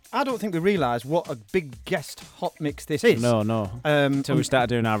 Yeah. I don't think we realised what a big guest hot mix this is. No. Until we started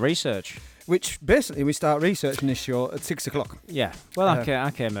doing our research. Which basically we start researching this show at 6 o'clock. Yeah, well, I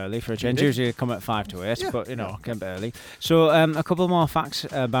came early for a change. Usually I come at 5 to 8, but you know, I came a bit early. So a couple more facts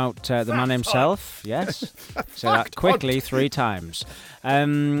about the man himself. Yes, say that quickly 3 times.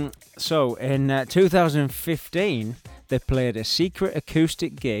 So in 2015. They played a secret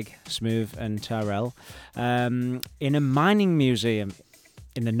acoustic gig, Smoove and Turrell, in a mining museum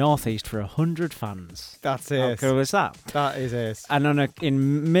in the northeast for 100 fans. That's How ace. cool is that? That is ace. And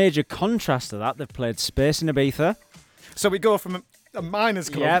in major contrast to that, they've played Space in Ibiza. So we go from a miners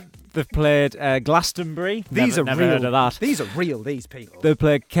club. Yep, they've played Glastonbury. These never are real. Heard of that. These are real. These people. They've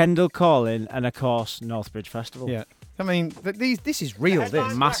played Kendal Calling and of course Northbridge Festival. Yeah. I mean, this is real.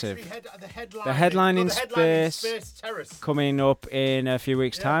 This massive. The headline in space coming up in a few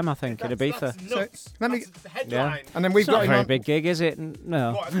weeks' time, I think, in Ibiza. So, let me. The headline. And then we've Not got a very big gig, is it?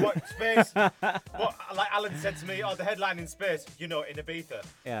 No. What space? Like Alan said to me, the headline in space, in Ibiza.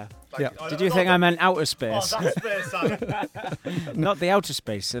 Yeah. Yeah. Did you think I meant outer space? Oh, that's space, Alan. Not the outer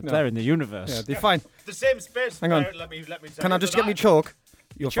space, up there in the universe. Yeah, define. The same space. Hang on. Let me tell Can you I just that get me chalk?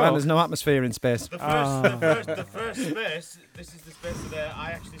 You'll Chalk? find there's no atmosphere in space. The first space. This is the space that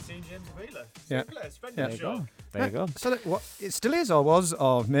I actually seen James Wheeler. Yeah. It's friend Yeah. of the show. There you go. So what? It still is, or was,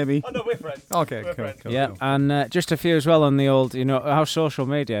 or maybe. Oh no, we're friends. Okay, We're cool, friends. cool. Yeah, cool. and just a few as well on the old, our social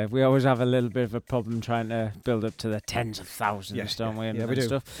media. We always have a little bit of a problem trying to build up to the tens of thousands, don't we? Yeah, we do.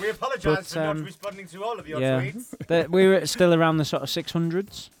 Stuff. We apologise for not responding to all of your tweets. We were still around the sort of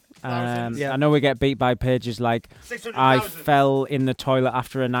 600s. I know we get beat by pages like 600,000. I fell in the toilet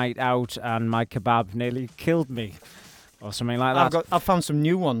after a night out and my kebab nearly killed me, or something like that. I've found some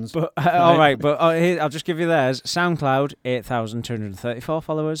new ones. But all right, but here, I'll just give you theirs. SoundCloud 8,234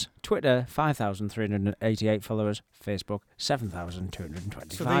 followers, Twitter 5,388 followers, Facebook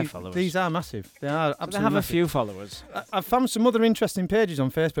 7,225 followers. These are massive. They are absolutely They have massive. a few followers. I've found some other interesting pages on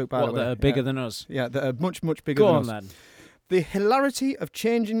Facebook, by the way. That are bigger than us. Yeah, that are much bigger Go than on us. then. The hilarity of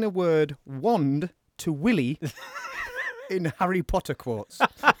changing the word wand to willy in Harry Potter quotes.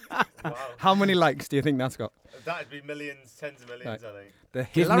 Wow. How many likes do you think that's got? That'd be millions, tens of millions, I think. The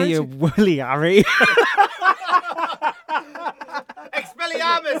Give hilarity... me a woolly, Harry.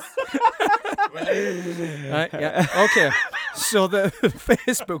 Expelliarmus! Right, yeah. Okay. So the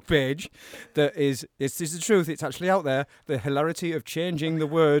Facebook page that is the truth, it's actually out there. The hilarity of changing the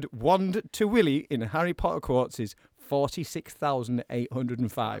word wand to willy in Harry Potter quotes is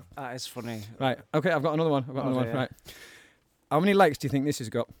 46,805. That is funny. Right. Okay, I've got another one. dear. Right. How many likes do you think this has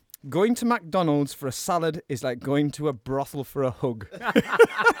got? Going to McDonald's for a salad is like going to a brothel for a hug.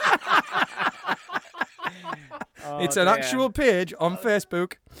 It's an actual page on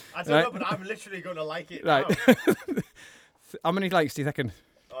Facebook. I don't know, but I'm literally going to like it Right. now. How many likes do you reckon?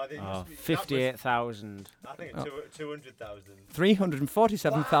 I think 58,000. I think 200,000.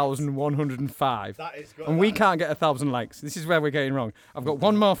 347,105. That is good. And we can't get 1,000 likes. This is where we're getting wrong. I've got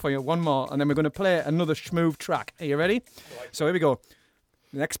one more for you, and then we're going to play another Smoove track. Are you ready? So here we go.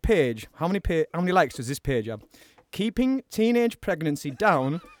 Next page. How many likes does this page have? Keeping teenage pregnancy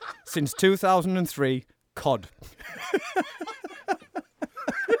down since 2003. COD.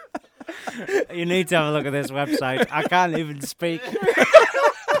 You need to have a look at this website. I can't even speak.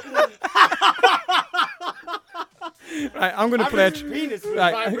 Right, I'm going to play. Penis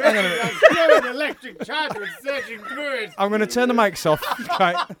Right, an electric charger and surging through it. I'm going to turn the mics off,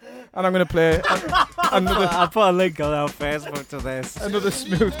 right, and I'm going to play another. I'll put a link on our Facebook to this. Another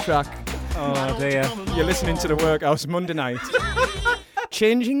Smoove track. Oh dear. You're listening to the Workhouse Monday night.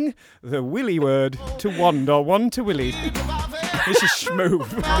 Changing the willy word to wand or wand to willy. This is Smoove.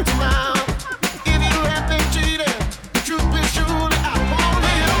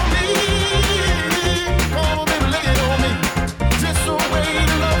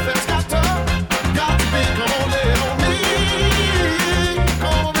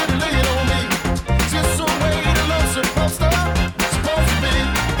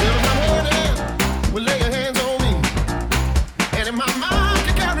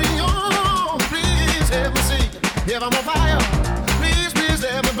 If I'm on fire, please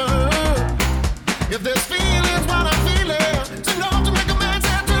let me burn.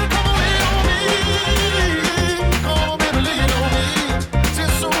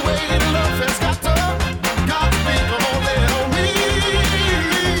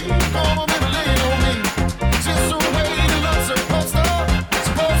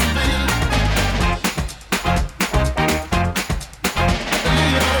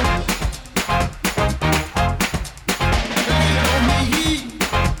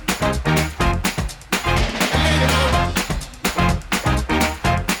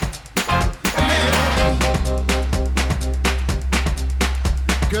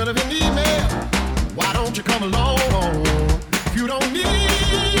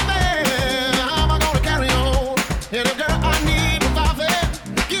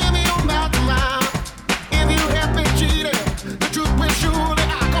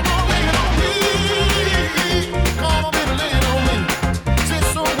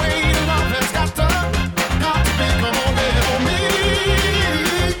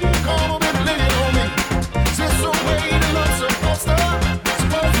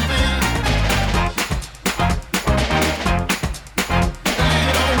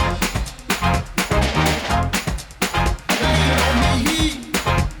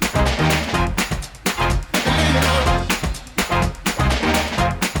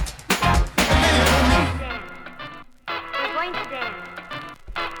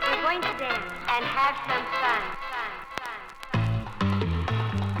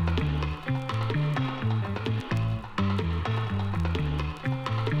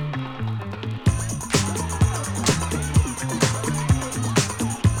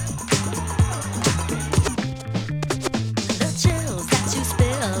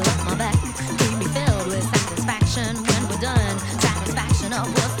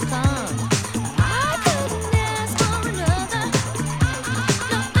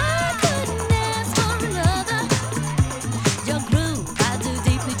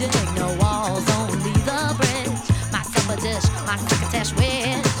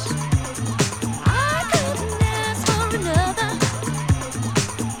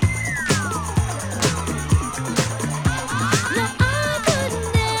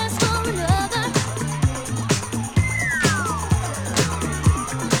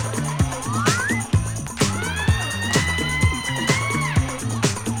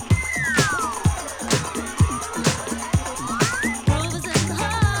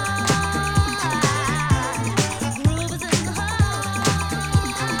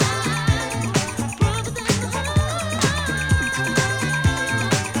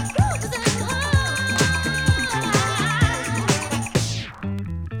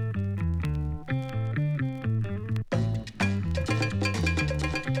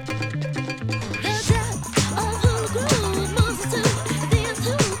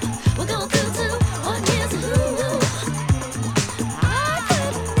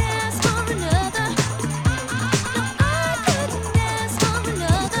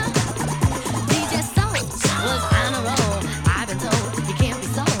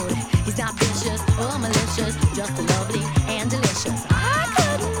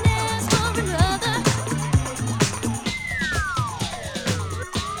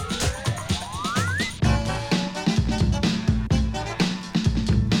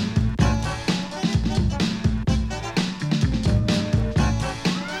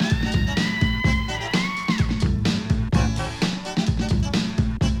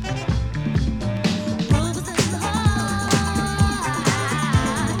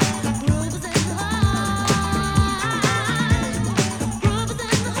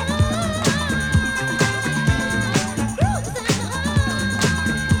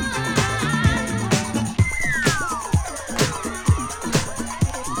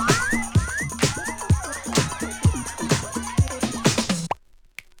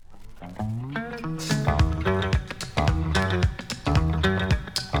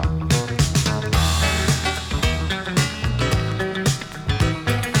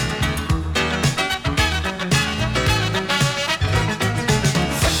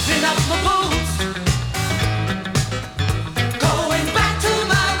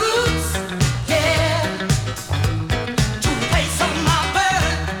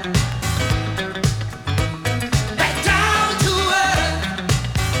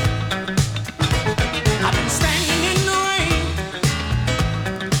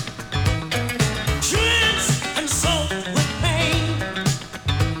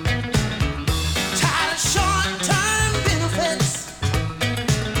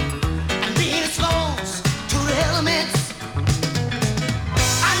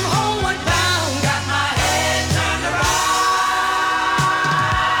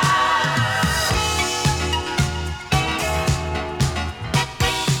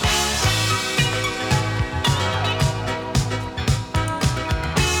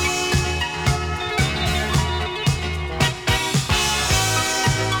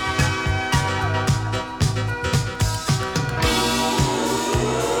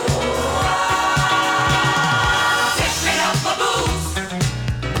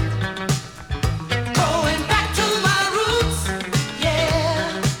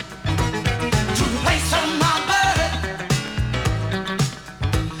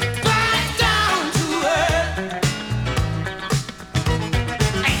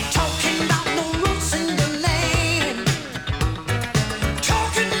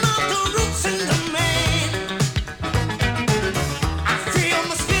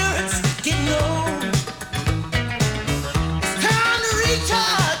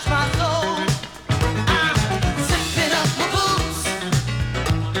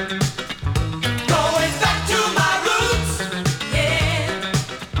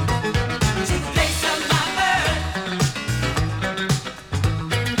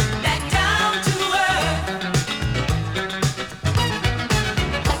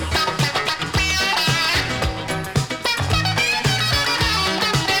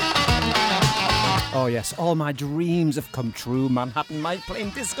 Oh yes, all my dreams have come true. Manhattan Mike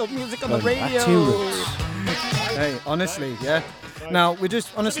playing disco music on the radio. Hey, honestly, yeah. Now we just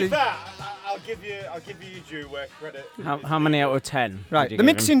honestly. To be fair, I'll give you due where credit. How many out of 10? Right, the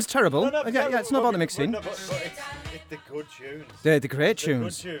mixing's terrible. Yeah, it's not about the mixing. But it's the good tunes. They're the great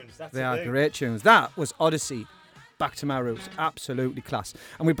tunes. Good tunes. That's They the are thing. great tunes. That was Odyssey. Back to my roots. Absolutely class.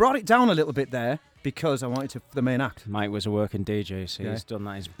 And we brought it down a little bit there because I wanted to for the main act. Mike was a working DJ, so Yeah. he's done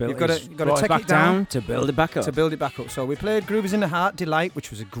that. He's built. You've got to brought take back it down to build it back up. To build it back up. So we played "Groovers in the Heart," "Delight,"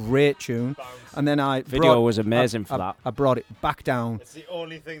 which was a great tune, and then Video was amazing for that. I brought it back down. It's the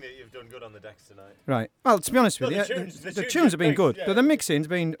only thing that you've done good on the decks tonight. Right. Well, to be honest with you, the tunes have been good, yeah. but the mixing's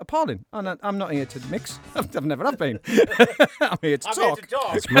been appalling. And I'm not here to mix. I've never have been. I'm here to talk.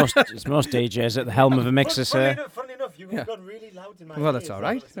 It's most DJs at the helm of a mixer, sir. Funny enough, you've gone really loud in my Well, that's ears. all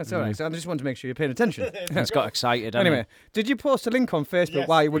right. That's all right. So I just want to make sure you're paying attention. It's got excited. Anyway, did you post a link on Facebook Yes.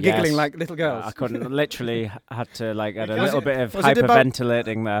 while you were giggling Yes. like little girls? I couldn't. Literally had to had a Was little it- bit of was it about-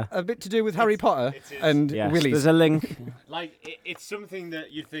 hyperventilating there. A bit to do with Harry Potter and Yes, Willy's. there's a link. Like, it's something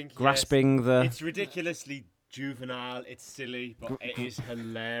that you think... Grasping the- It's ridiculously juvenile, it's silly, but it is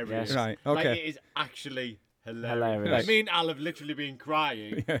hilarious. Yes. Right, Like, okay. it is actually hilarious. Hilarious. Me and Al have literally been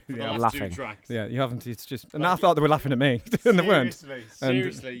crying for the last laughing. 2 tracks. Yeah, you haven't. It's just, and I thought they were laughing at me, and they weren't.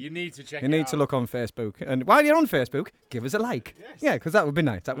 Seriously, you need to check You it need out. to look on Facebook, and while you're on Facebook, give us a like. Yes. Yeah, because that would be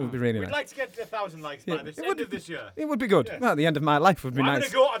nice. That would be really We'd nice. like to get 1,000 likes Yeah, by this it end would- of this year. It would be good. Yes. Well, the end of my life would be I'm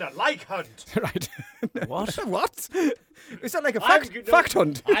nice. going to go on a like hunt. Right. What? What? Is that like a I'm fact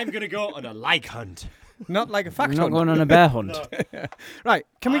hunt? I'm going to go on a like hunt. Not like a fact You're not hunt. going on a bear hunt. Right.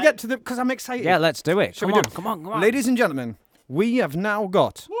 Can we get to the? Because I'm excited. Yeah, let's do it. Shall Come we on, do it? come on, come on. Ladies and gentlemen, we have now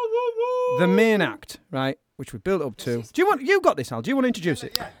got the main act, right? Which we built up to. You got this, Al? Do you want to introduce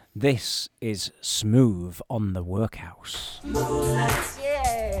it? This is Smoove on the Workhouse.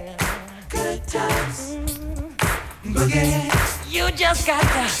 Yeah. Good times. Boogie. You just got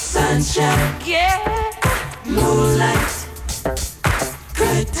the sunshine. Yeah. Moonlight.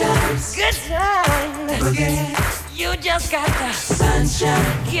 Good times. Good times. Boogie. You just got the sunshine.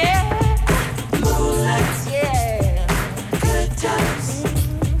 Yeah. Moonlight. Yeah. Good times.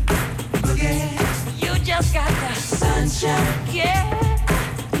 Boogie. You just got the sunshine. Yeah.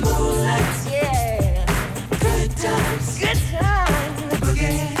 Moonlight. Yeah. Good times. Good times.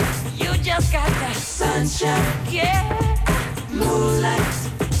 Boogie. You just got the sunshine. Yeah. Moonlight.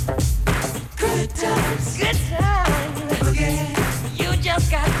 Good times. Good times. Boogie. You just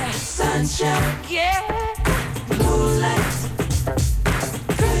got the sunshine. Yeah. Moonlight.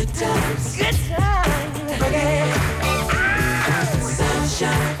 Good times. Good times. Boogie.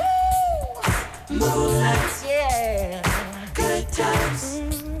 Sunshine. Moonlight. Yeah. Good times.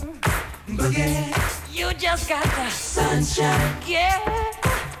 Boogie. You just got the sunshine. Yeah.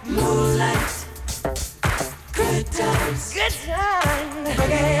 Moonlight. Good times. Good times.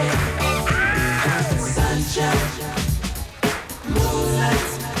 Boogie. Sunshine.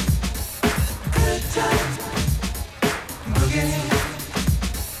 Moonlight. Good times. Boogie.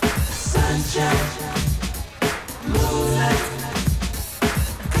 Sunshine. Moonlight.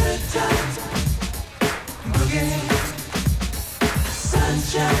 Good times. Boogie.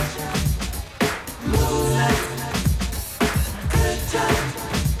 Sunshine. Moonlight. Good times.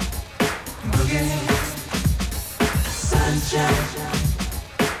 Boogie. Sunshine.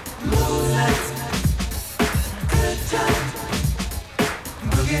 Moonlight. Good times.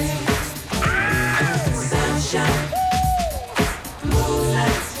 Boogie. Sunshine.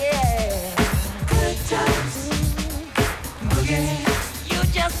 Moonlight. Yeah. Good times. Boogie. You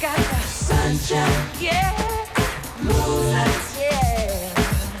just got the sunshine. Yeah. Moonlight. Yeah.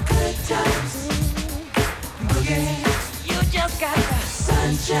 Good times. Boogie. You just got the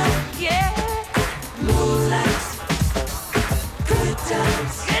sunshine. Yeah. Moonlight. Good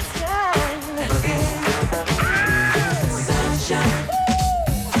times. Good times. Boogie. Sunshine.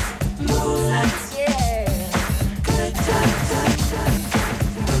 Moonlight. Yeah. Good times.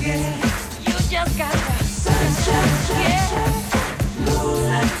 Boogie. You just got the sunshine. Yeah.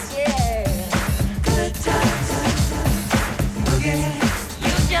 Moonlight. Yeah. Good times. Boogie.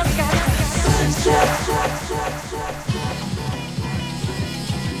 You just got the sunshine.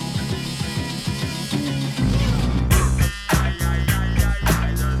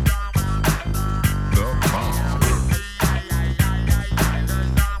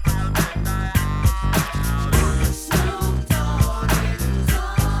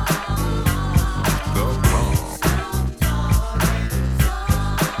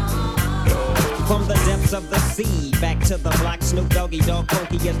 From the depths of the sea proceed. Back to the block, Snoop Doggy Dogg,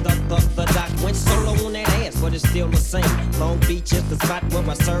 funky as the doc. Went solo on that ass, but it's still the same. Long Beach is the spot where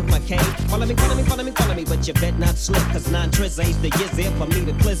I serve my cane. Follow me, but you bet not slip. Cause 9 tris ain't the years there for me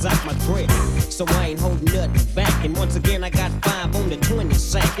to blizz out my grip. So I ain't holding nothing back. And once again, I got 5 on the 20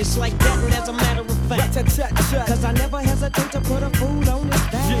 sack. It's like that, and as a matter of fact, cause I never hesitate to put a food on his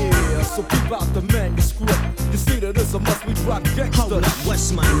back. Yeah, so keep out the manuscript. You see that it's a must we drop gangsta. Hold up,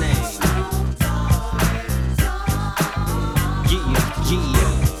 what's my name? Yeah.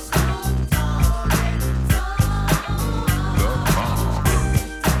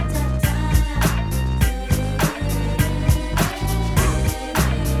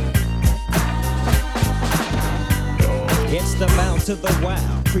 It's the bound to the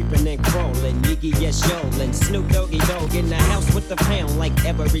wild, creeping and crawling, Yiggy yes yo'lin', Snoop Doggy Dogg in the house with the pound like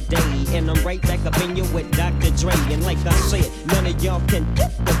every day, and I'm right back up in you with Dr. Dre, and like I said, none of y'all can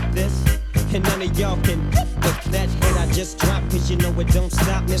get with this, and none of y'all can get with that hit I just dropped, cause you know it don't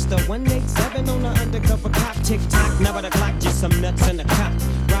stop, Mr. 187 on the undercover cop, tick-tock, now by the clock, just some nuts in the cop,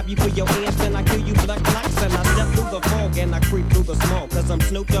 rob you for your ends, then I kill you blood clocks, and I step through the fog, and I creep through the smoke, cause I'm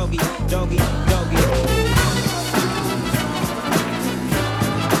Snoop Doggy, Doggy, Doggy.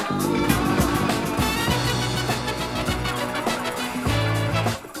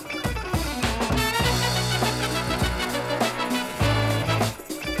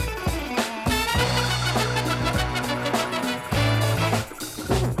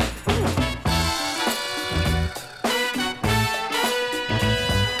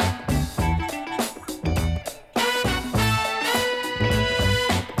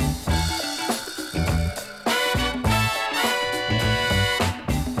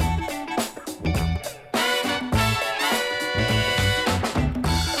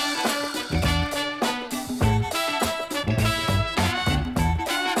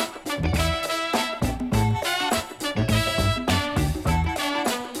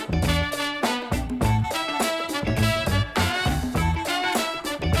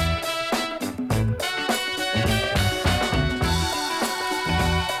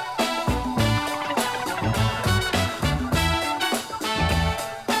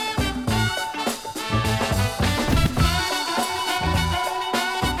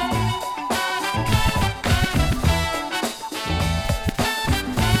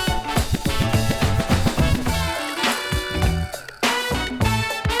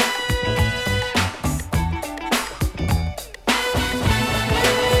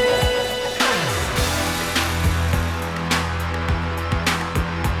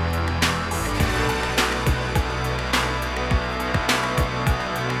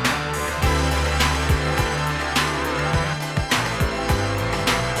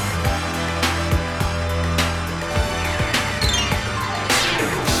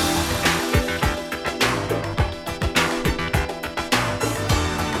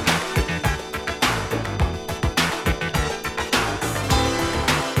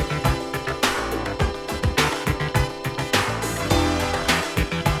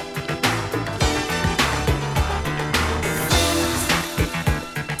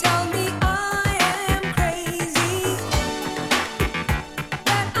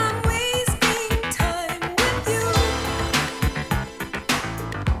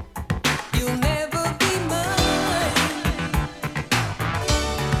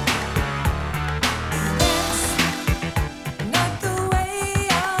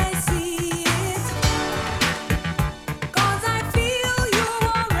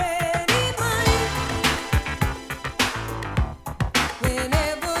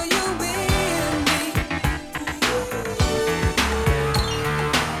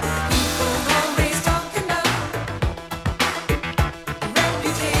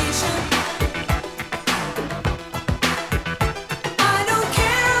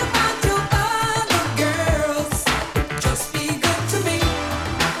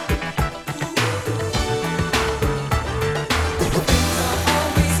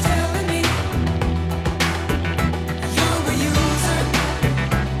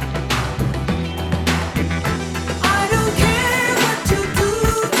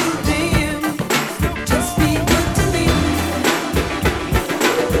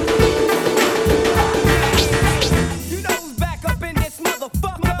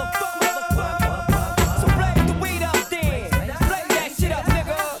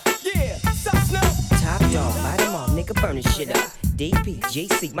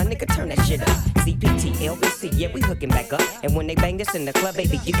 DPGC, my nigga, turn that shit up. CPT, LBC, yeah, we hooking back up. And when they bang this in the club,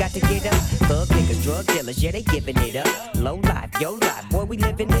 baby, you got to get up. Thug niggas, drug dealers, yeah, they giving it up. Low life, yo life, boy, we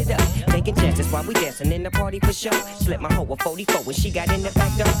living it up. Taking chances while we dancing in the party for sure. Slip my hoe a 44 when she got in the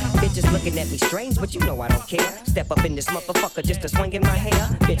back door. Bitches looking at me strange, but you know I don't care. Step up in this motherfucker just to swing in my hair.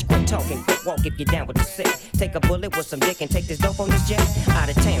 Bitch, quit talking, quit walk if you're down with the sick. Take a bullet with some dick and take this dope on this jet. Out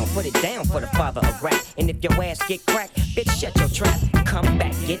of town, put it down for the father of rap. And if your ass get cracked, bitch, shut your trap. Come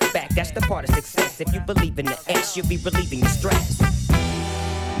back, get back, that's the part of success. If you believe in the S, you'll be relieving your stress.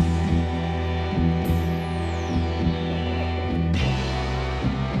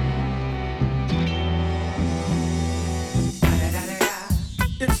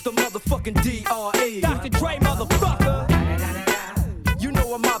 It's the motherfucking D.R.E. Dr. Dre, motherfucker. You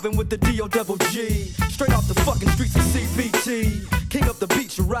know I'm mobbing with the D.O.double-G. Straight off the fucking streets of CBT. King up the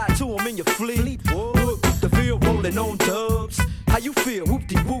beach, you ride to him in your fleet. Whoop, the field rolling on dubs. How you feel?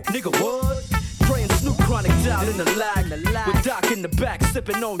 Whoop-de-whoop, nigga, what? Dre and Snoop Chronic down in the lag. With Doc in the back,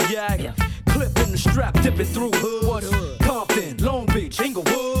 sipping on yak. Clip in the strap, dipping through hood. Compton, Long Beach,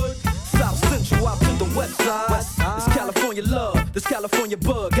 Inglewood. South Central out to the west side. This California love, this California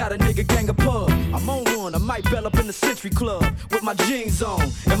bug. Got a nigga gang of pub. I'm on one, I might bell up in the Century Club. With my jeans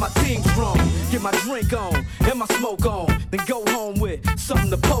on, and my team strong. Get my drink on, and my smoke on. Then go home with something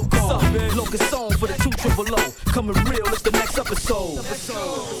to poke on. Locust on for the 200. Coming real, it's the next episode.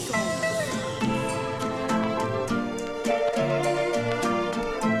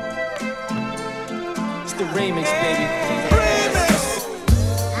 It's the remix, baby.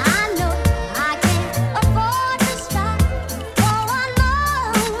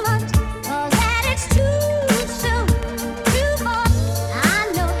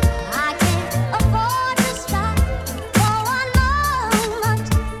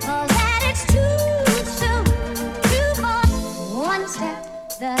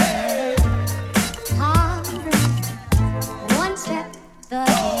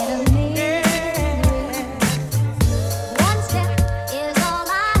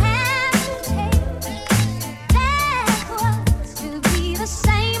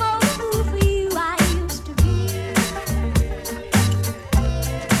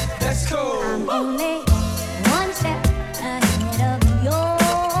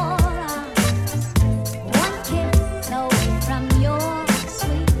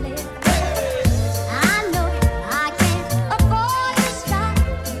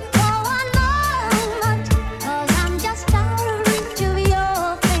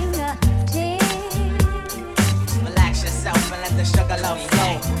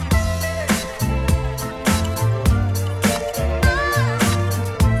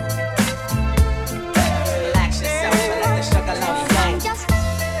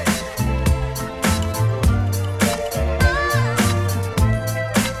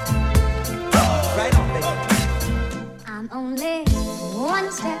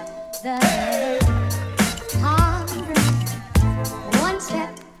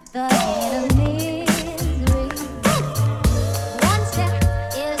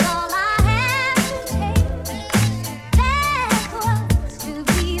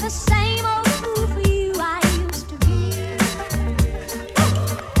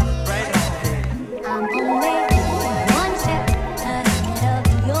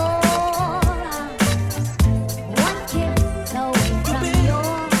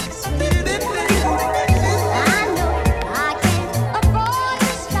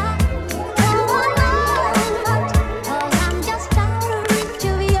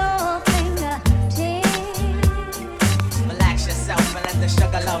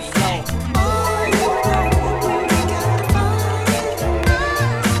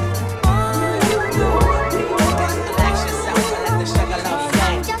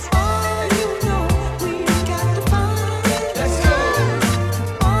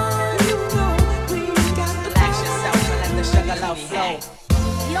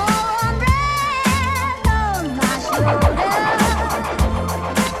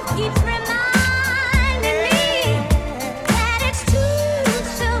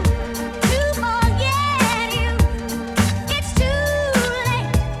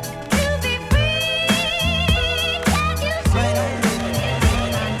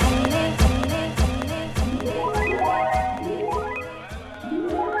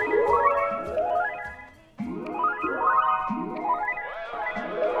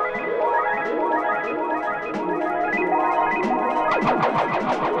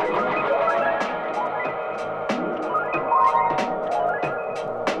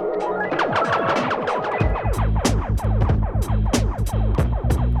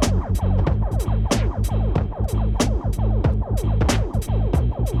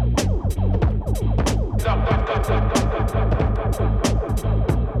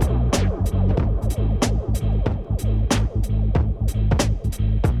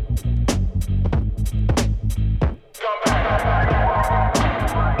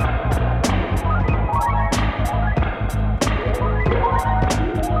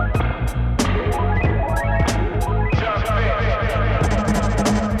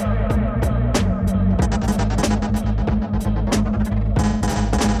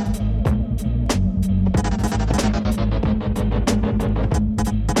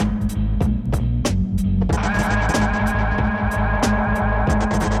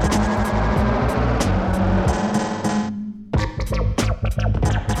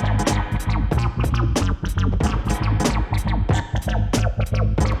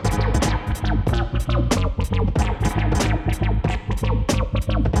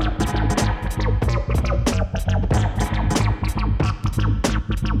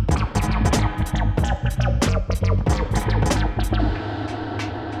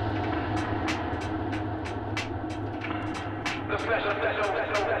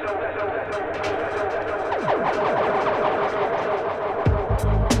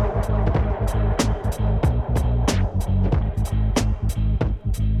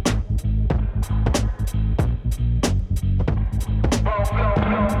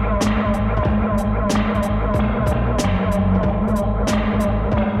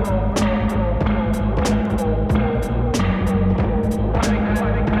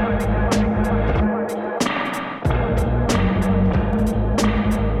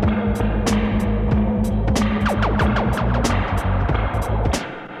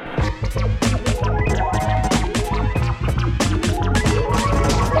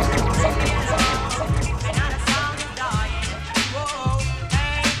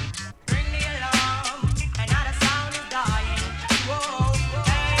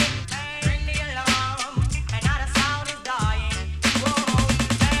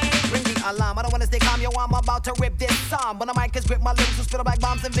 I'm about to rip this song. When the mic is grip, my lyrics will spit up like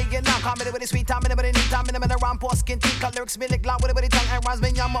bombs in Vietnam. Comedy with the sweet time, anybody need time, anybody rhyme, poor skin, teeth, cut lyrics, me lick loud with it, tongue and rhymes,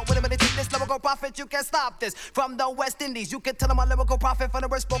 me yum up with it, take this lyrical prophet, you can't stop this. From the West Indies, you can tell them a lyrical prophet from the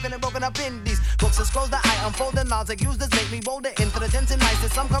word spoken and broken up indies. Books and scrolls that I unfold and knowledge I use this make me bolder, intelligent and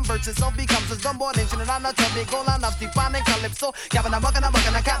nice. Some converts itself becomes a dumb inch and I'm not your big goal enough to find and calypso. Gavin, I'm bucking,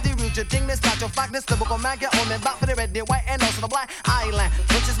 I got the root, your thing, this not your fact, this lyrical man, get on me back for the red, the white, and also the black island,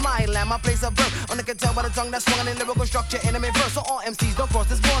 which is my land, my place of birth. Only can tell by the tongue that's swung in lyrical structure, enemy verse. So all MCs don't cross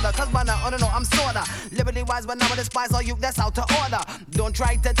this border, cause by now, I don't know, I'm sorta liberty wise, but now I despise all you that's out to order. Don't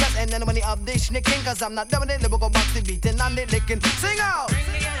try to test and anybody of this snicking, cause I'm not done with it, lyrical boxing beating and they licking. Sing out! Bring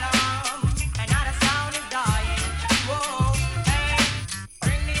me along, and now the sound is dying. Whoa, hey,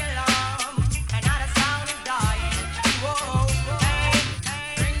 bring me along, and now the sound is dying. Whoa, hey,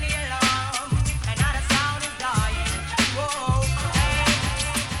 bring me along, and now the sound is dying. Whoa, hey.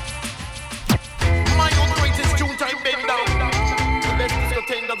 My own greatest tune time bend down. The best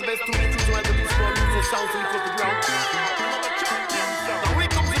discotheque does the best tune to have the least for losing sounds and put the ground. Now we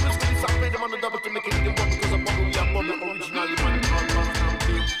come to this release, I play them on the double to make it the one because I'm probably originally man.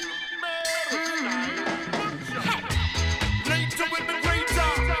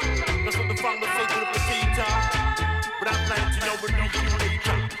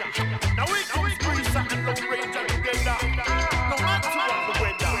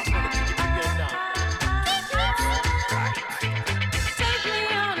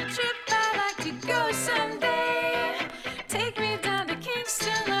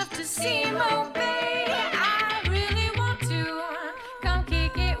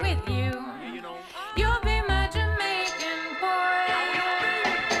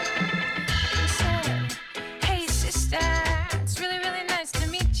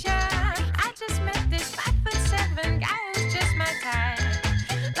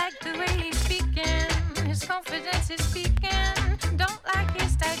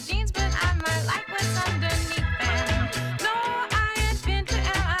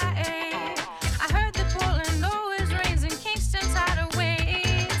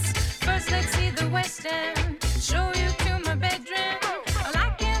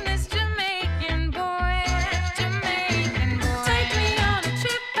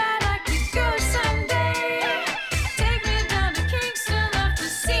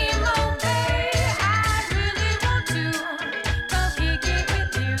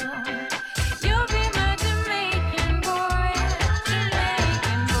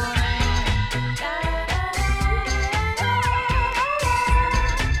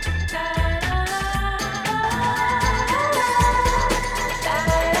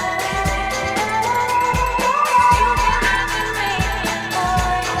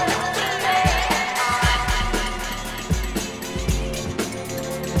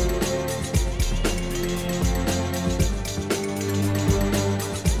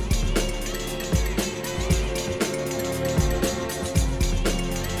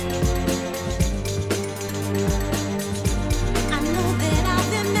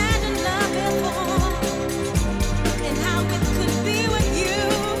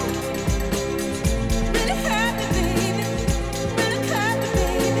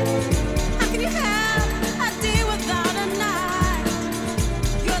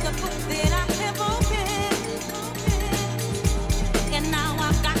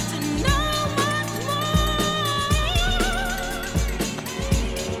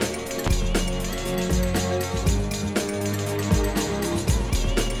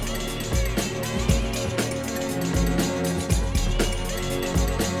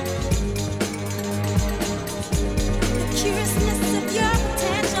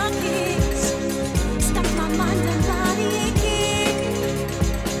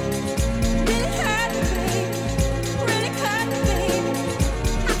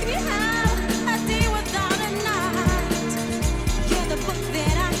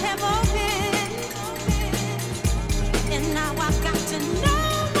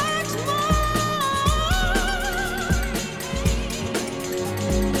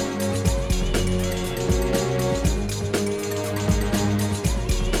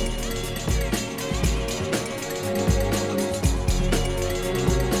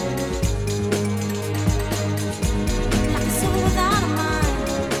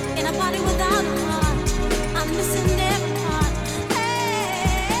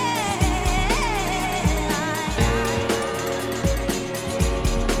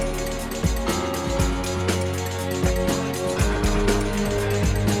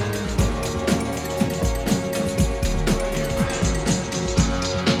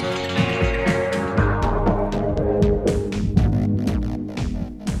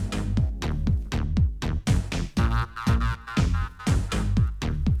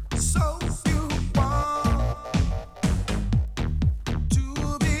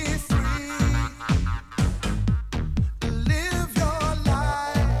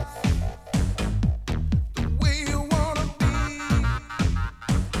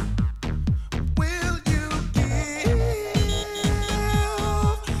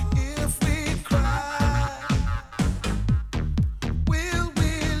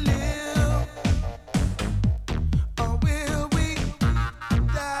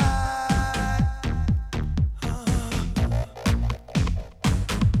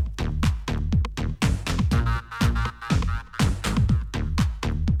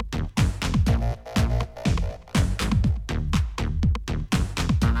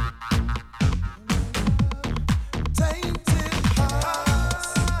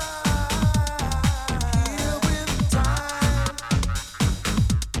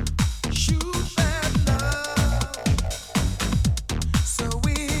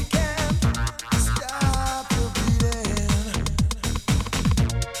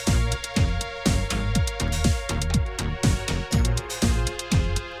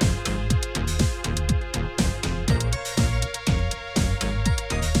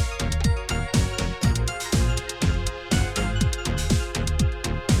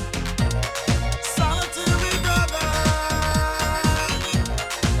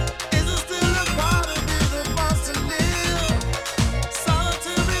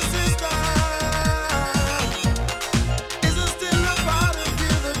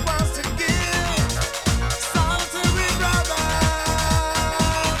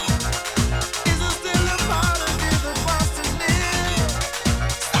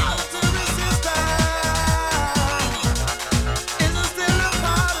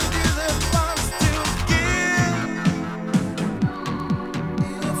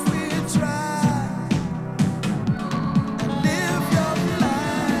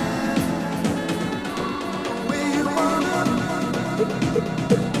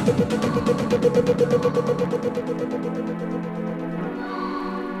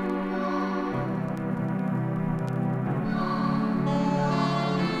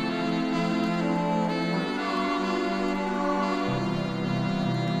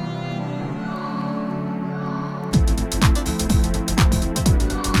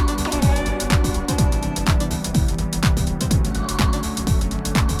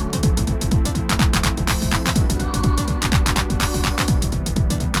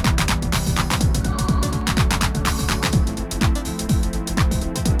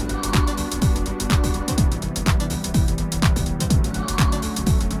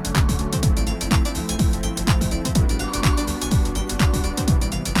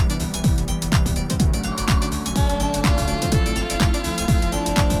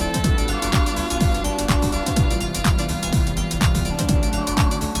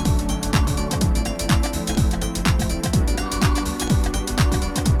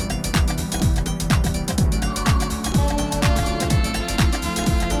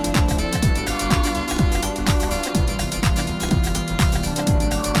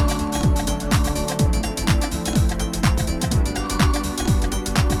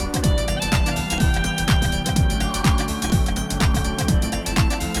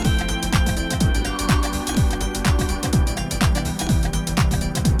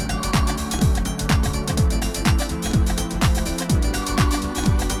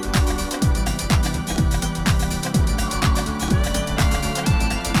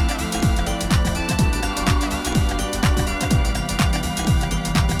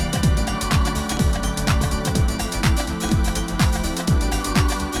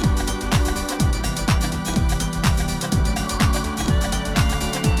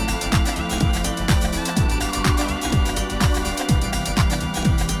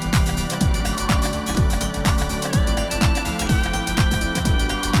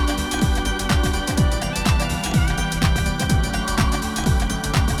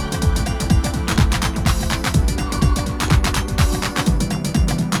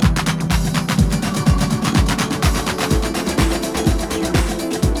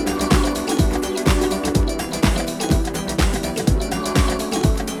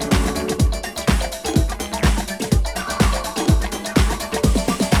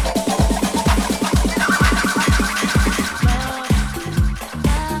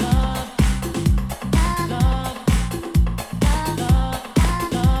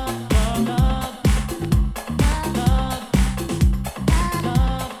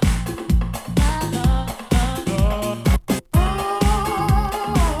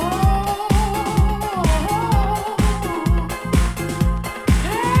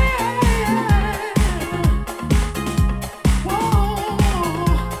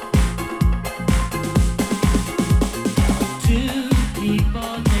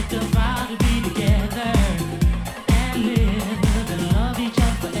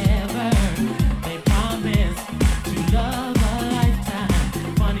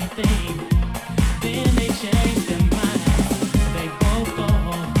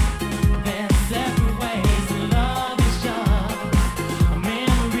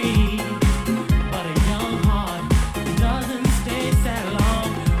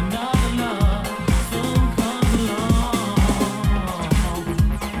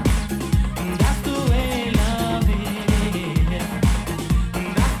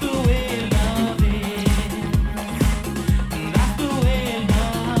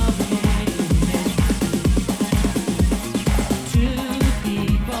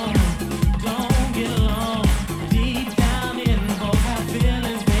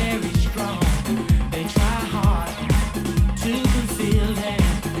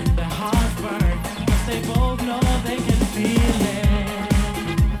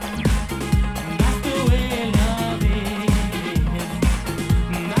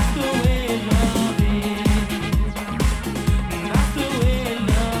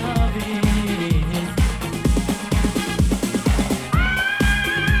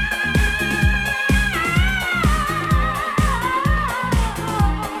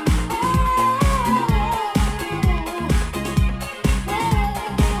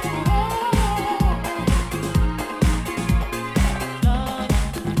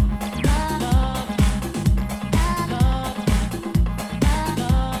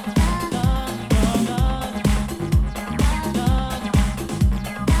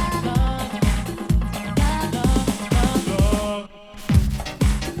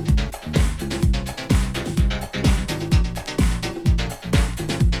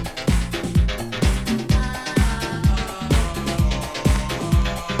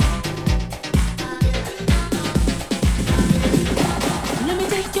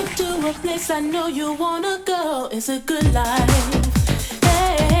 place I know you wanna go. It's a good life.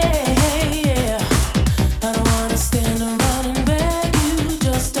 Hey, hey, hey, yeah. I don't wanna stand around and beg you.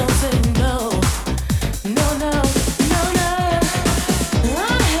 Just don't say no. No, no, no, no.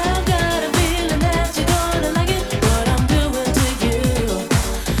 I have got a feeling that you're gonna like it. What I'm doing to you.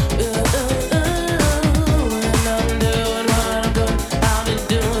 And I'm doing what I'm doing. I'll be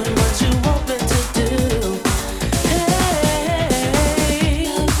doing what you want me to do. Hey,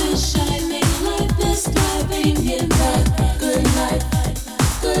 love is shining like this, thriving in the good life,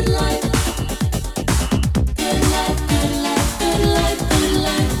 good life, good life, good life, good life, good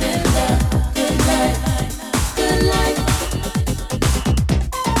life, in the good life, good life.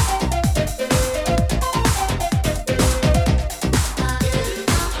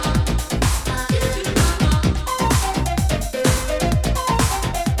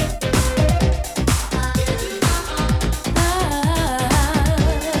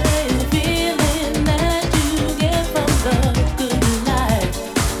 Feeling that you get from the good life.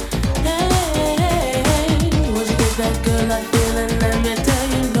 Hey, once you get that good life feeling, let me tell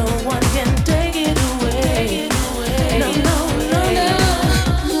you, no one can take it away. No, no, no, no.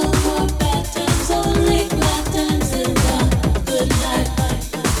 No more bad times, only glad times in the good life,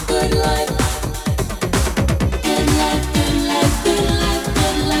 good life, good life, good life, good life,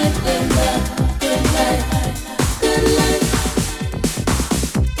 good life, in the good life, good life.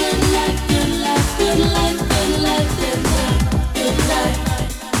 Good life, good life, good life, good life, in the good life,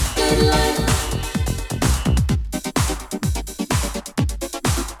 good life.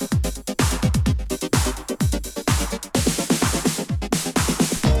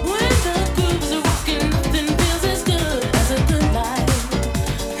 When the grooves are rocking, nothing feels as good as a good life.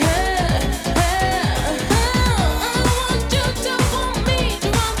 Hey, hey, I want you to want me to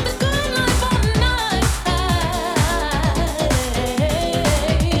rock the good life all night.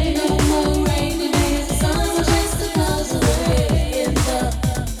 No more rainy days, sun will chase the clouds away. In the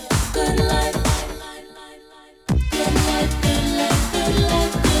good life, good life, good life, good life, good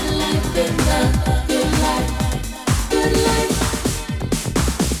life, in the good life, good life.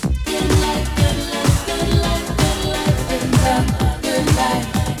 Good life, good life, good life, good life, in the good life,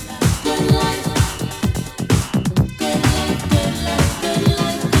 good life. Good life, good life, good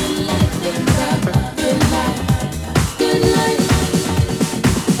life, good life, in the good life, good life.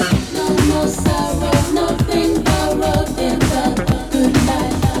 No more sorrow, nothing borrowed, in the good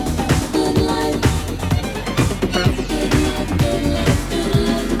life, good life. Good life, good life, good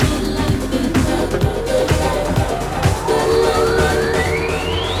life, good life, in the good life, good life.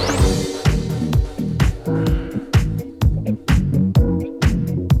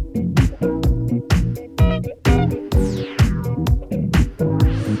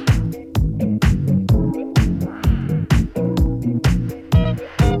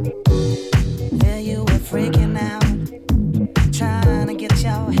 Yeah, you were freaking out, trying to get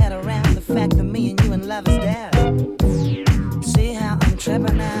your head around the fact that me and you in love is dead. See how I'm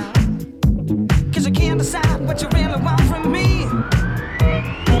tripping now, 'cause you can't decide what you really want from me.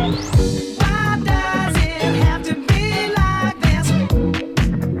 Why does it have to be like this?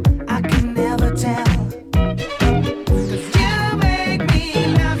 I can never tell, 'cause you make me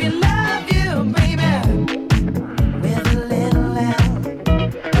love you, baby, with a little L.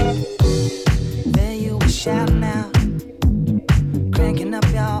 There you were shouting out, cranking up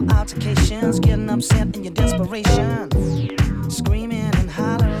your altercations, getting upset in your desperation, screaming and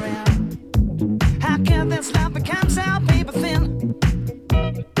hollering. How can this love become so paper thin?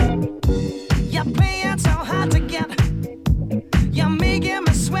 You're playing so hard to get, you're making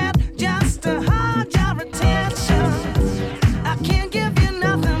me sweat just to hold your attention. I can't give you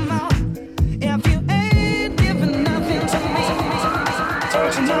nothing more if you ain't giving nothing to me.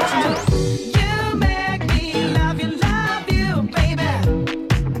 Don't you know? You make me love you, baby,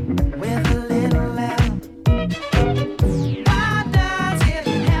 with a little L. Why does it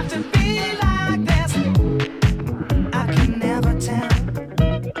have to be like this? I can never tell.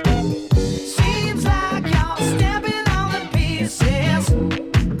 Seems like you're stepping on the pieces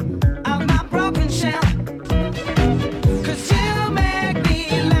of my broken shell. 'Cause you make me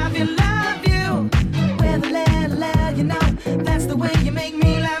love you, with a little L, you know. That's the way you make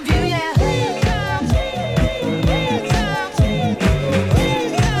me love you, yeah.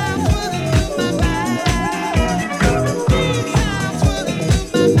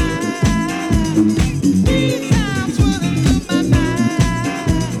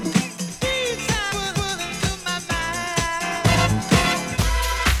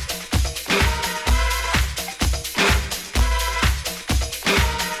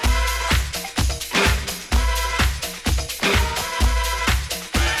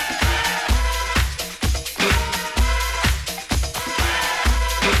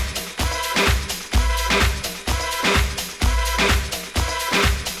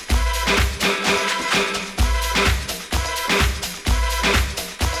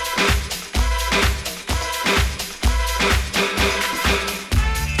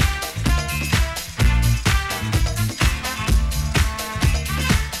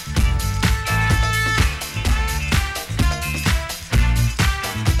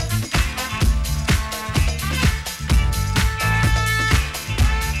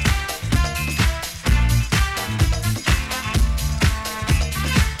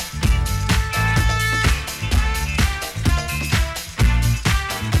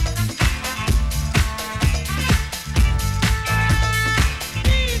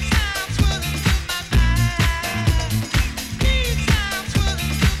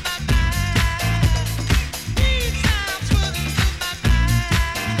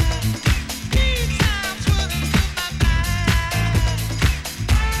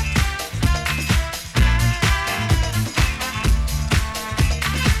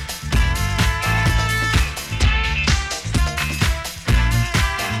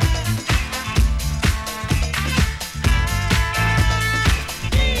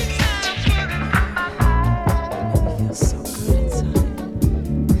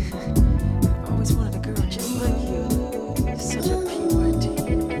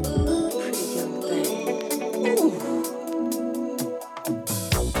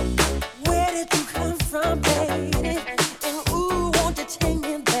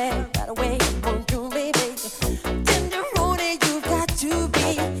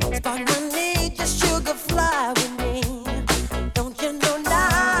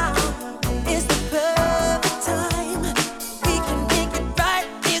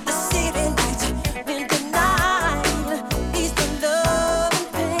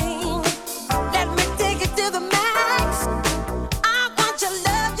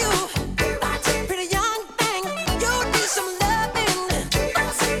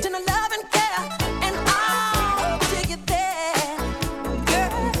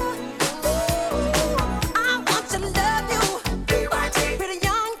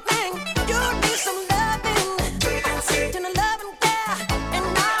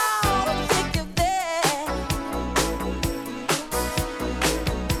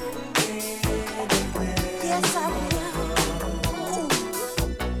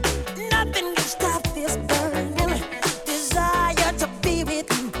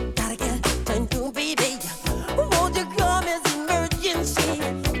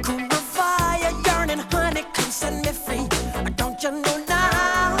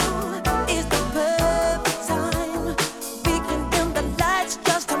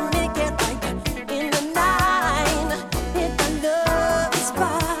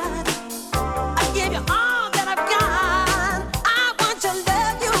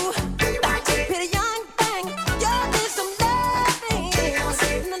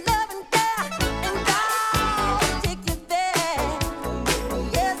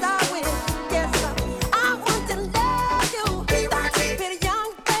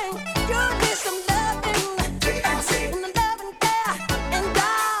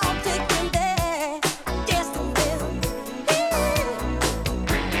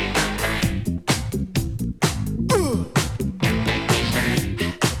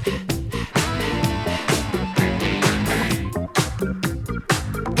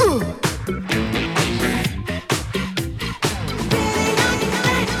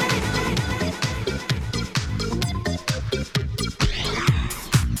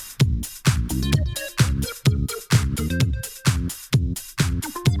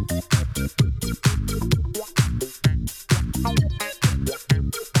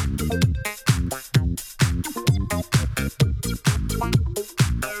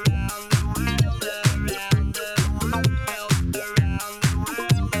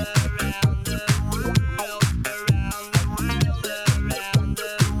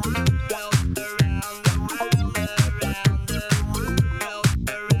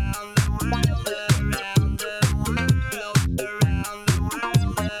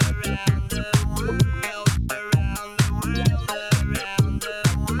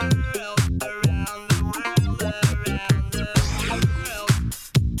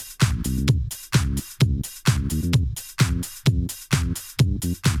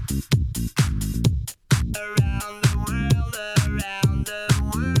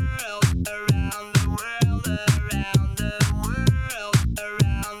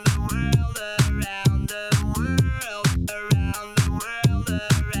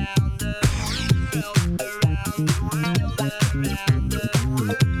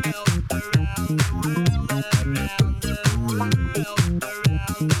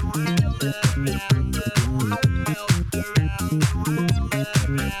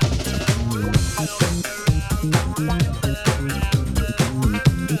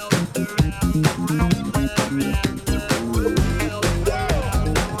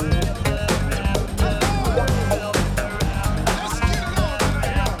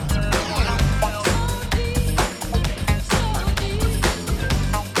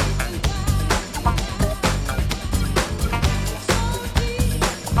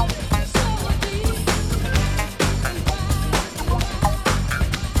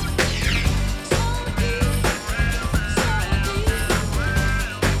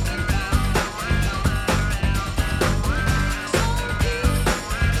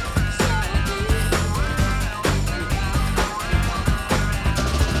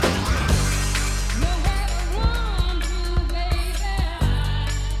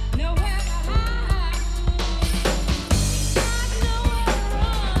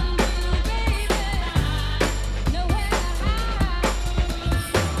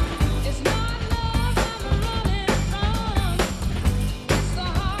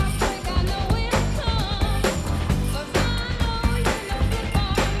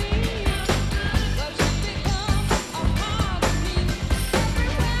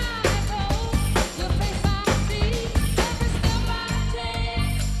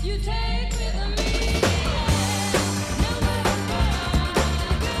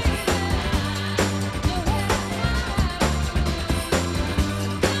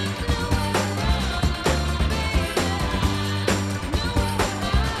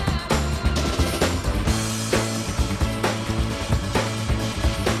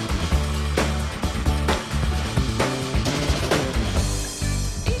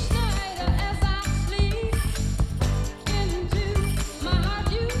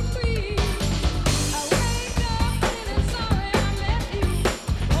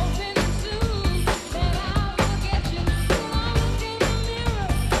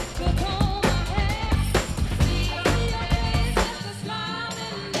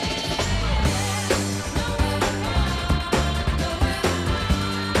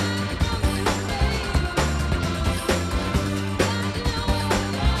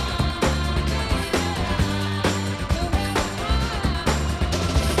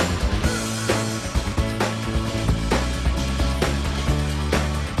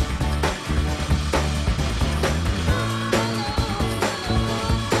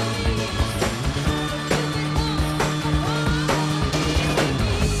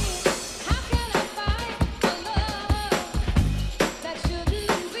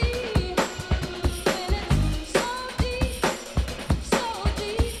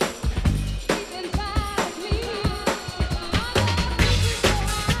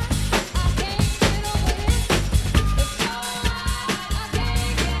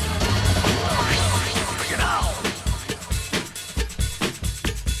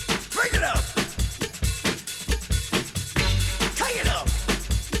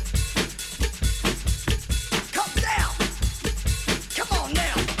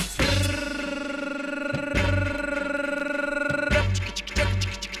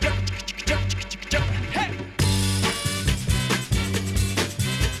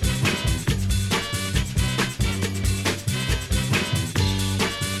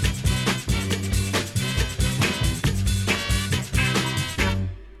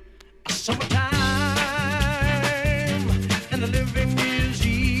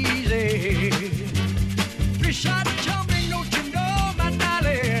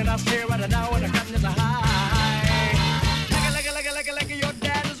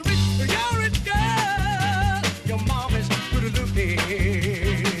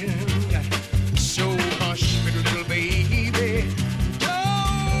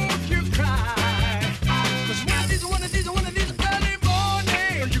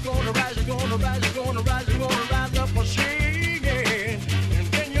 Gonna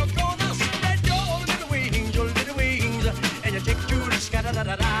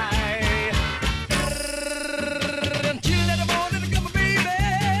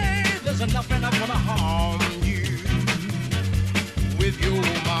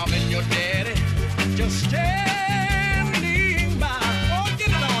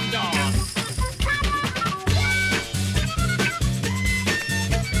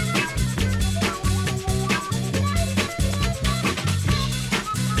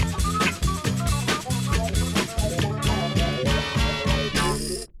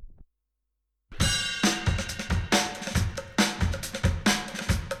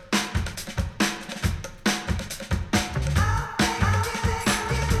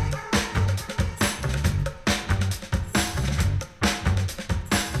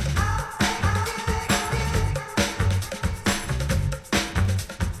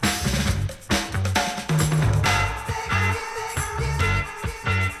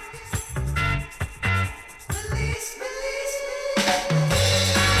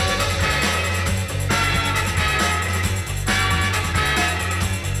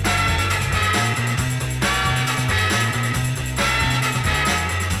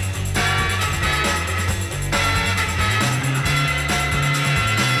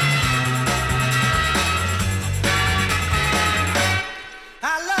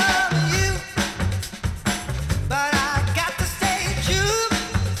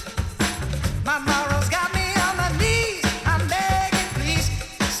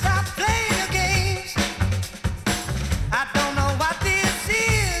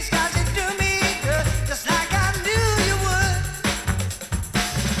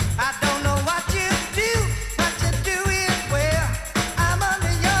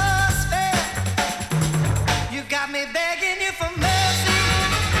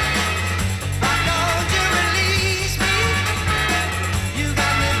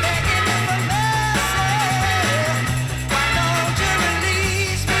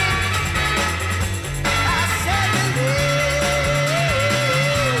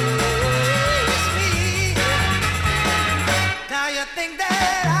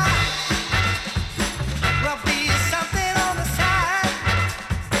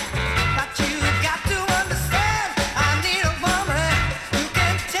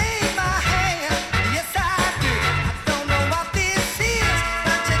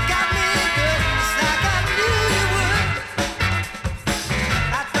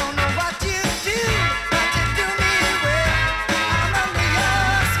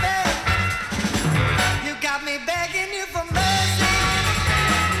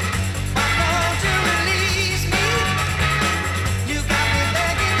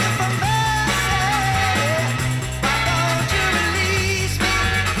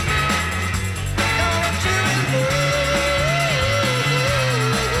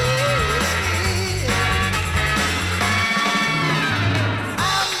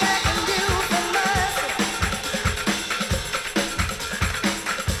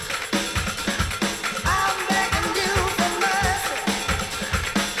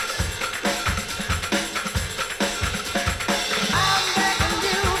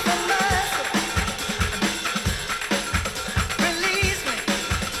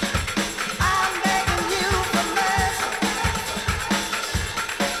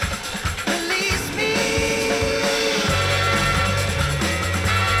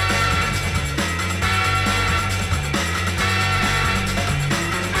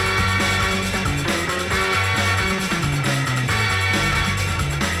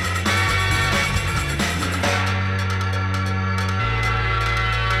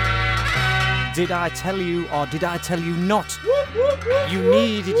Did I tell you or did I tell you not? You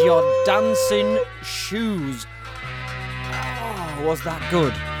needed your dancing shoes. Oh, was that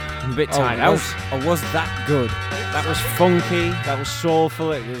good? I'm a bit tired out. Was that good? That was funky. That was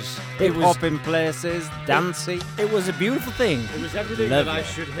soulful. It was hip-hop in places, dancey. It was a beautiful thing. It was everything Loved that I it.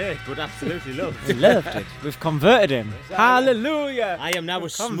 should hate, but absolutely loved. He loved it. We've converted him. Hallelujah. I am now a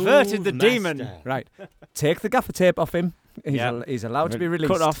converted the smooth demon. master. Right. Take the gaffer tape off him. He's allowed to be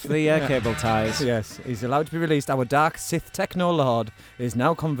released. Cut off the cable ties. Yes, he's allowed to be released. Our dark Sith techno lord is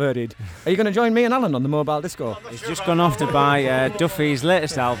now converted. Are you going to join me and Alan on the mobile disco? He's just gone off to buy Duffy's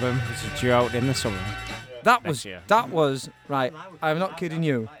latest album, which is due out in the summer. That was right. I'm not kidding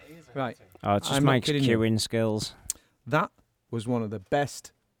you. Right. Oh, it's just I'm not Mike's kidding you. queuing skills. That was one of the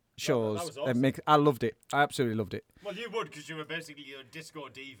best shows. That was awesome. I loved it. I absolutely loved it. Well, you would, because you were basically a disco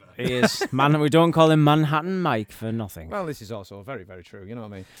diva. He is. We don't call him Manhattan Mike for nothing. Well, this is also very, very true. You know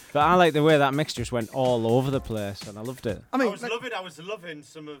what I mean? But I like the way that mix just went all over the place, and I loved it. I mean, I was loving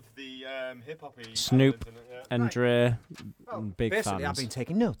some of the hip hop. Snoop and Dre, big basically, fans. I've been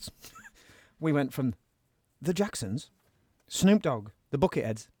taking notes. We went from the Jacksons, Snoop Dogg, the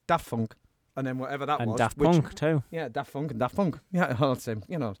Bucketheads, Daft Punk, and then whatever that And was. Daft Punk too. Yeah, Daft Punk and Daft Punk. Yeah, all the same.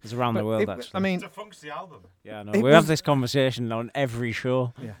 You know, It's around the But world, it- actually. I mean, Daft Punk's the album. Yeah, no, It we was- have this conversation on every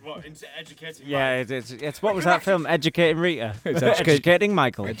show. Yeah. What, into educating Yeah, Mike? it's what was that film? Educating Rita. It's Educating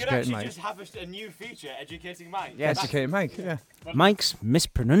Michael. We could Educating actually Mike. just have a new feature, Educating Mike. Yes. Educated Mike. Yeah, Mike's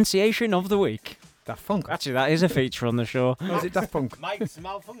mispronunciation of the week. Daft Punk. Actually, that is a feature on the show. Oh, is it Daft Punk? Mike's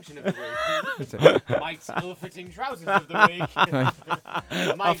malfunction of the That's week. it. Mike's ill-fitting trousers of the week.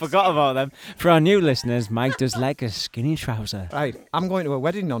 I forgot about them. For our new listeners, Mike does like a skinny trouser. Right, I'm going to a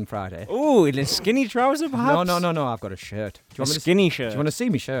wedding on Friday. Oh, in a skinny trouser, perhaps? No. I've got a shirt. Do you A want me to skinny Do shirt. you want to see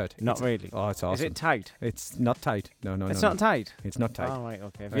me shirt? Not really. Oh, it's awesome. Is it tight? It's not tight. No. It's not tight. It's not tight. Oh, right,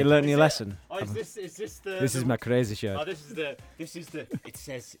 okay. Have Right. you learned your lesson? Oh, is this the... This is my crazy shirt. Oh, this is the... It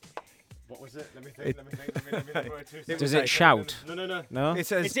says... What was it? Let me think. Let me throw it 2 seconds. Does it shout? No. No? It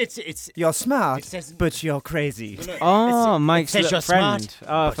says It's you're smart, it says- but you're crazy. Oh, Mike's says little you're friend. smart,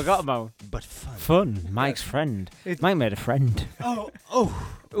 Oh, I but forgot about. But fun. Fun. Mike's friend. Mike made a friend.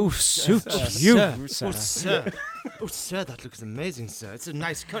 Oh, suit you, you, sir. sir. Oh, sir, that looks amazing, sir. It's a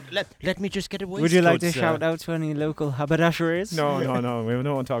nice cut. Let me just get a waistcoat, Would you like to sir. shout out to any local haberdasheries? No. We don't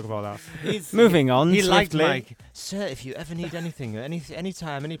want to talk about that. Moving on He liked swiftly. Mike. Sir, if you ever need anything, any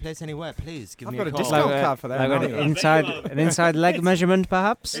time, any place, anywhere, please give I've me got a a call. discount card for that. Like now, an anyway. inside leg measurement,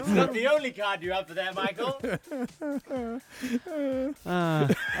 perhaps? It's not the only card you have for there, Michael.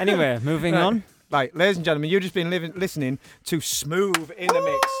 Anyway, moving Right. on. Right, ladies and gentlemen, you've just been listening to Smoove in the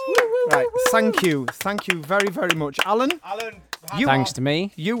Mix. Right, thank you very, very much, Alan. Thanks to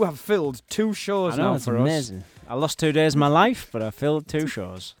me. You have filled 2 shows I know, now it's for amazing. us. I lost 2 days of my life, but I filled 2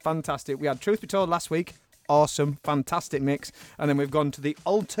 shows. Fantastic. We had Truth Be Told last week. Awesome, fantastic mix. And then we've gone to the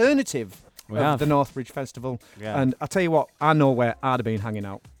alternative We of have. the Northbridge Festival. Yeah. And I tell you what, I know where I'd have been hanging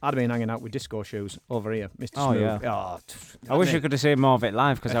out. I'd have been hanging out with disco shoes over here, Mr. Oh, Smoove. yeah. Oh, I wish you could have seen more of it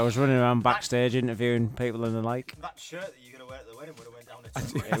live because I was running around backstage interviewing people and the like. That shirt that you're going to wear at the wedding would have went down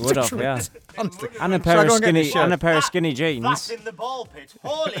It would have, yeah. Honestly. And a So pair I of go and get skinny this shirt. and a pair of skinny jeans. That's in the ball pit.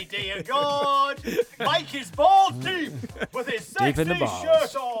 Holy dear God! Mike is balls deep with his Deep sexy in the balls.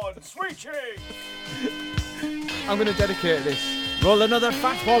 shirt on. Sweet cheeks. I'm going to dedicate this. Roll another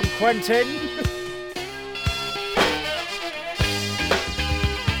fat one, Quentin.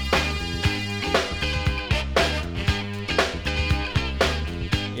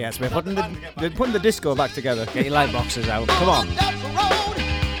 Yes, we're putting the disco back together. Get your light boxes out. Come on.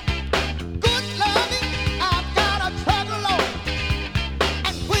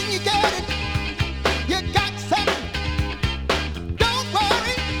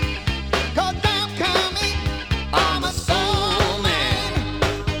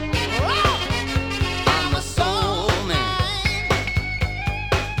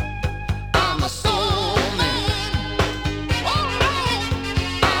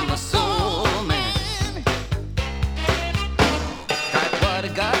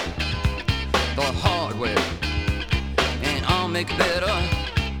 Make it better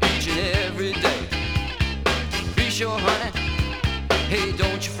each and every day. Be sure, honey, hey,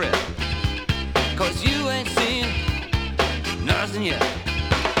 don't you fret, 'cause you ain't seen nothing yet.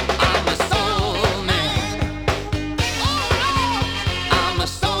 I'm a soul man. I'm a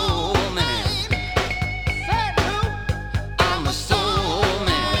soul man. I'm a soul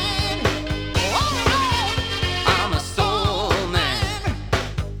man. I'm a soul man.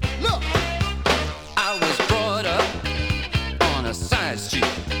 Look, I was brought up on a side street.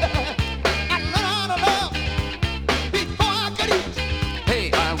 Hey,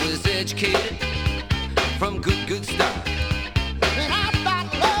 I was educated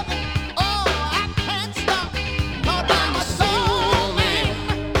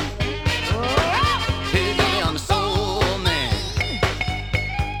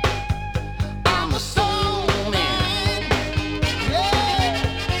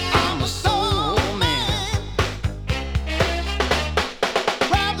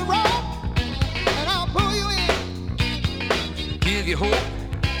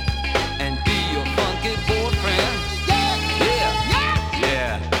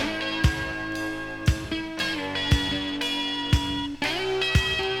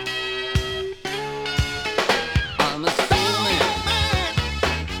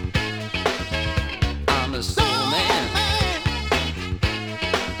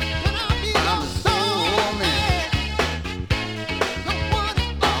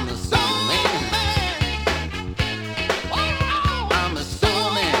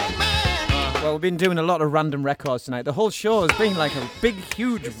we've been doing a lot of random records tonight. The whole show has been like a big,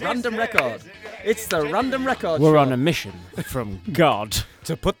 huge random record. It's the random record We're show. on a mission from God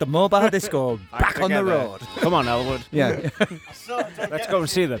to put the mobile disco back on the road. Come on, Elwood. Yeah. Let's go and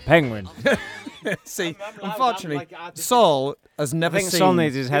see the penguin. See, unfortunately, Saul has never I think seen... Saul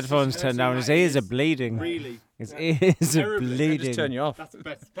needs his headphones turned down. His ears are bleeding. Really? His ears are bleeding. Just turn you off. That's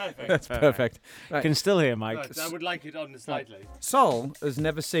perfect. That's perfect. You Right. can still hear Mike. Right, I would like it on slightly. Saul has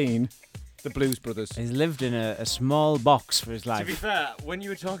never seen the Blues Brothers. He's lived in a small box for his To be life. fair, when you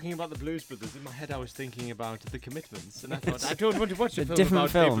were talking about the Blues Brothers, in my head I was thinking about The Commitments, and I thought, I don't want to watch a film different about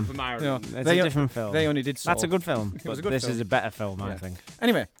film. people from Ireland. It's a different film. They only did Saul. That's a good film. It was a but good this film. is a better film, I Yeah. think.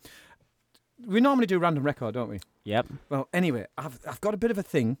 Anyway, we normally do random record, don't we? Yep. Well, anyway, I've got a bit of a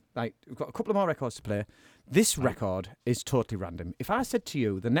thing. Like, we've got a couple of more records to play. This record is totally random. If I said to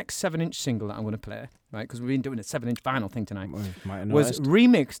you the next 7-inch single that I'm going to play, right, because we've been doing a 7-inch vinyl thing tonight, might have was noticed.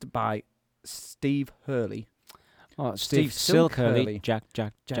 remixed by Steve Hurley. Oh, Steve Silk Hurley. Jack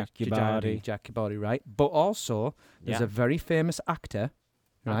your body. Jack your body, right? But also, there's Yeah. a very famous actor,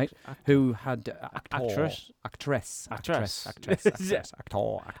 right, who had Actress. actress, Actress.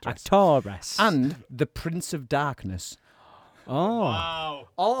 and the Prince of Darkness. Oh. Wow.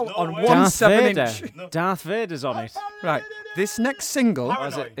 All on one Darth 7-inch. Vader. Darth Vader's on it. Right. This next single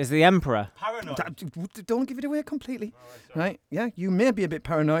Is the Emperor. Don't give it away completely. Right? Yeah, you may be a bit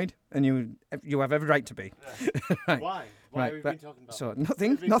paranoid, and you have every right to be. Right. Why? Right, have we but- been talking about? So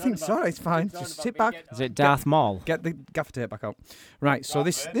nothing. Sorry, it's fine. Just sit back. Is it Darth Maul? Get the gaffer tape back out. Right. So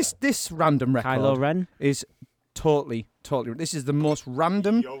this random record Kylo Ren? is totally. This is the most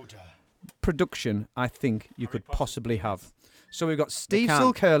random production I think you could possibly have. So we've got Steve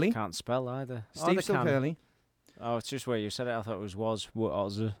Silk Hurley. Can't spell either. Steve Silk Hurley. Oh, it's just where you said it. I thought it was.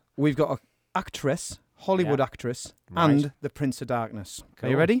 We've got an actress, Hollywood actress, Right. and the Prince of Darkness. Are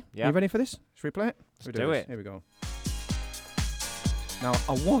you Cool. ready? Yeah. Are you ready for this? Should we play it? Let's do it. Here we go. Now,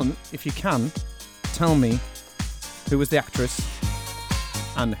 I want, if you can, tell me who was the actress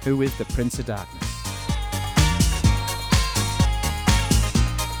and who is the Prince of Darkness.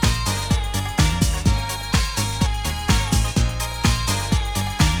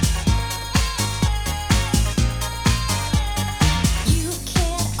 You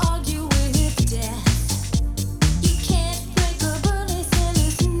can't argue with death. You can't break a bullet in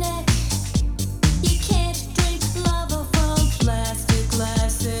his neck. You can't drink lava from plastic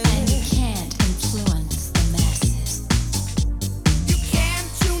glasses. And you can't influence the masses. You can't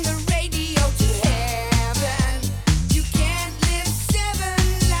tune the radio to heaven. You can't live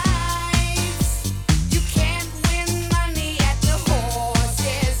 7 lives. You can't win money at the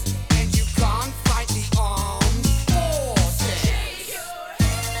horses, and you can't fight the armed forces.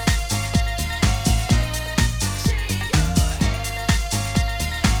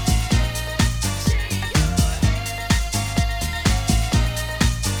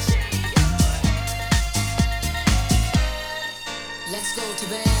 Let's go to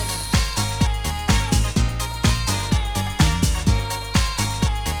bed.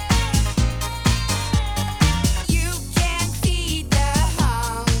 You can't feed the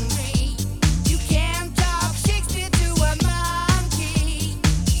hungry. You can't talk Shakespeare to a monkey.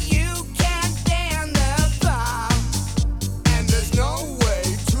 You can't ban the bomb, and there's no way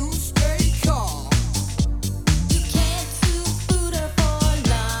to stay calm. You can't sue Buddha for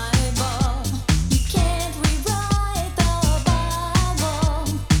libel. You can't rewrite the Bible.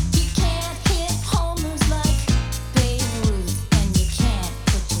 You can't hit homers like Babe Ruth, and you can't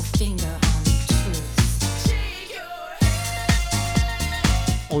put your finger on the truth.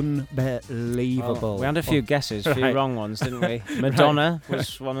 Unbelievable. We had a few guesses, a few Right. wrong ones, didn't we? Madonna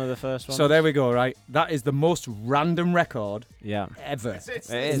was one of the first ones. So there we go, right? That is the most random record Yeah. ever It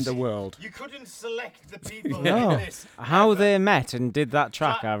in is. the world. You couldn't select the people No. in this. How they met and did that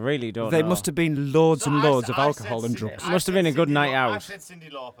track, I really don't know. There must have been loads and loads of alcohol and drugs. Must have been a good night I out. said Cyndi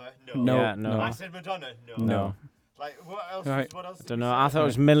Lauper. No. No, Yeah, no. I said Madonna. No. No. Like what else? Right. What else? did Don't we know. say? I thought it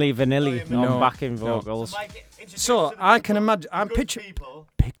was Milli Vanilli No. on backing No. vocals. Mike, introduce So to the I can people, imagine. I'm good picture. people.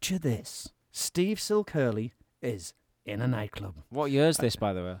 Picture this: Steve Silk Hurley is in a nightclub. What year is this,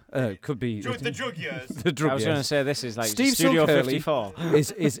 by the way? Could be The drug years. the drug I was years. going to say this is like Steve Studio Silk Hurley 54.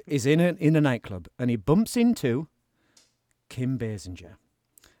 is in a nightclub, and he bumps into Kim Basinger.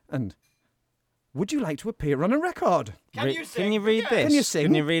 And would you like to appear on a record? Can you read this? Can you sing?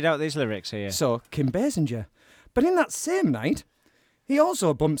 Can you read out these lyrics here? So Kim Basinger. But in that same night, he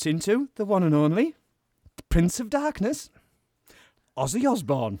also bumps into the one and only Prince of Darkness, Ozzy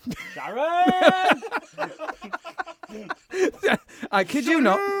Osbourne. Sharon! I kid you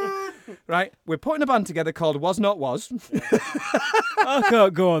not. Right, we're putting a band together called Was Not Was. I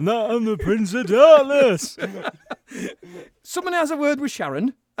can't go on that. I'm the Prince of Darkness. Someone has a word with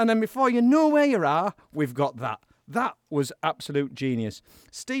Sharon, and then before you know where you are, we've got that. That was absolute genius.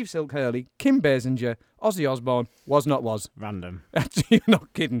 Steve Silk-Hurley, Kim Basinger, Ozzy Osbourne, Was Not Was. Random. You're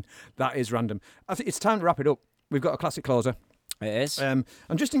not kidding. That is random. I think it's time to wrap it up. We've got a classic closer. It is. And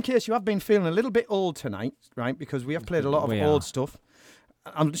just in case you have been feeling a little bit old tonight, right, because we have played a lot of old stuff,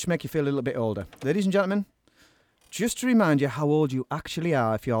 I'll just make you feel a little bit older. Ladies and gentlemen, just to remind you how old you actually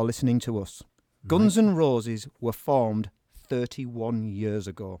are if you're listening to us, Guns N' Roses were formed 31 years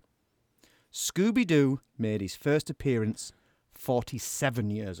ago. Scooby-Doo made his first appearance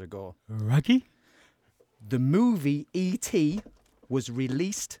 47 years ago. Raggy? The movie E.T. was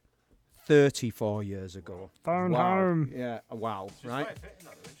released 34 years ago. Found wow. home. Yeah, wow, right?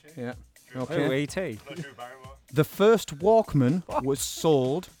 Yeah. Okay. Okay. Oh, E.T. The first Walkman was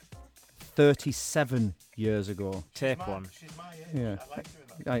sold 37 years ago. Tape one. Yeah.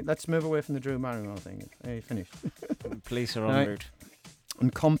 Right, let's move away from the Drew Barrymore thing. Hey, finished. Police are en route.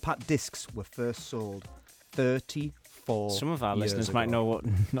 And compact discs were first sold 34 Some of our years listeners ago. might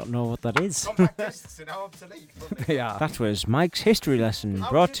not know what that is. Compact discs are now obsolete. Yeah. That was Mike's history lesson,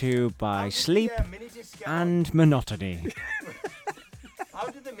 brought to you by sleep and monotony. How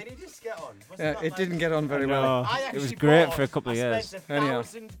did the mini disc get on? It didn't get on very well. It was great for a couple of years. spent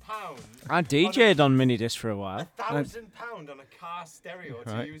 £1,000 I DJ'd on minidisc for a while. £1,000 on a car stereo to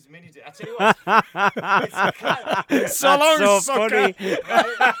Right. use mini disc. I tell you what, it's So long, so sucker. funny. And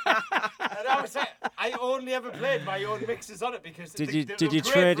I only ever played my own mixes on it because Did they you were great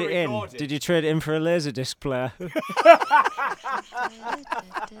trade for it in? recording. Did you trade it in for a laserdisc player?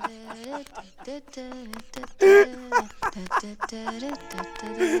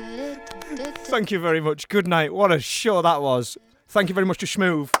 Thank you very much. Good night. What a show that was. Thank you very much to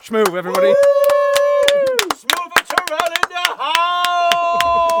Smoove. Smoove, everybody. Smoove Turrell in the house!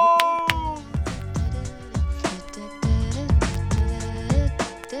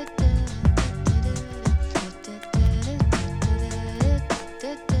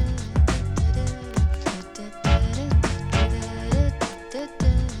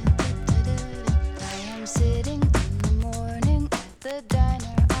 I am sitting in the morning at the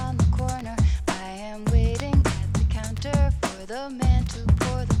diner on the corner. I am waiting at the counter for the man to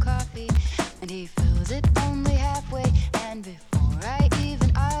pour the coffee, and he fills it only halfway. And before I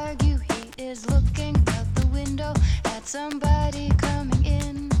even argue, he is looking out the window at somebody coming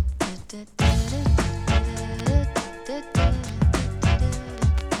in.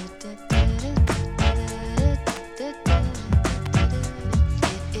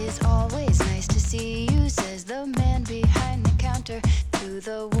 It is always nice to see you, says the man behind the counter to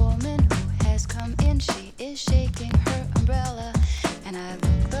the woman who has come in. She is shaking her umbrella, and I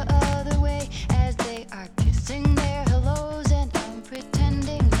look the other way as they are kissing their hellos, and I'm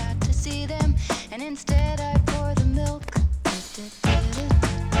pretending not to see them, and instead I pour the milk.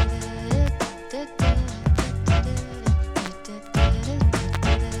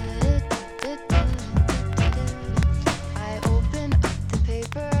 I open up the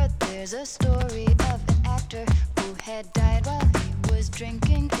paper, there's a story of an actor who had died while he was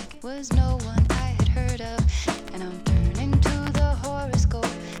drinking. It was no one I had heard of, and I'm turning to the horoscope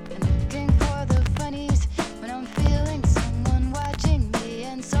and looking for the funnies when I'm feeling someone watching me,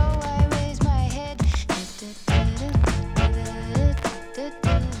 and so I raise my head.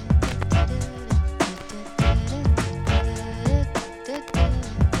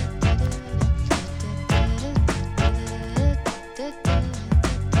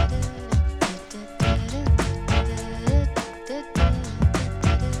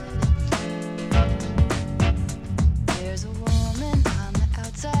 There's a woman on the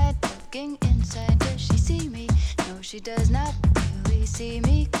outside looking inside. Does she see me? No, she does not really see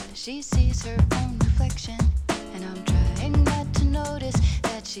me, 'cause she sees her own reflection, and I'm trying not to notice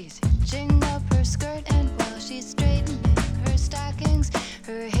that she's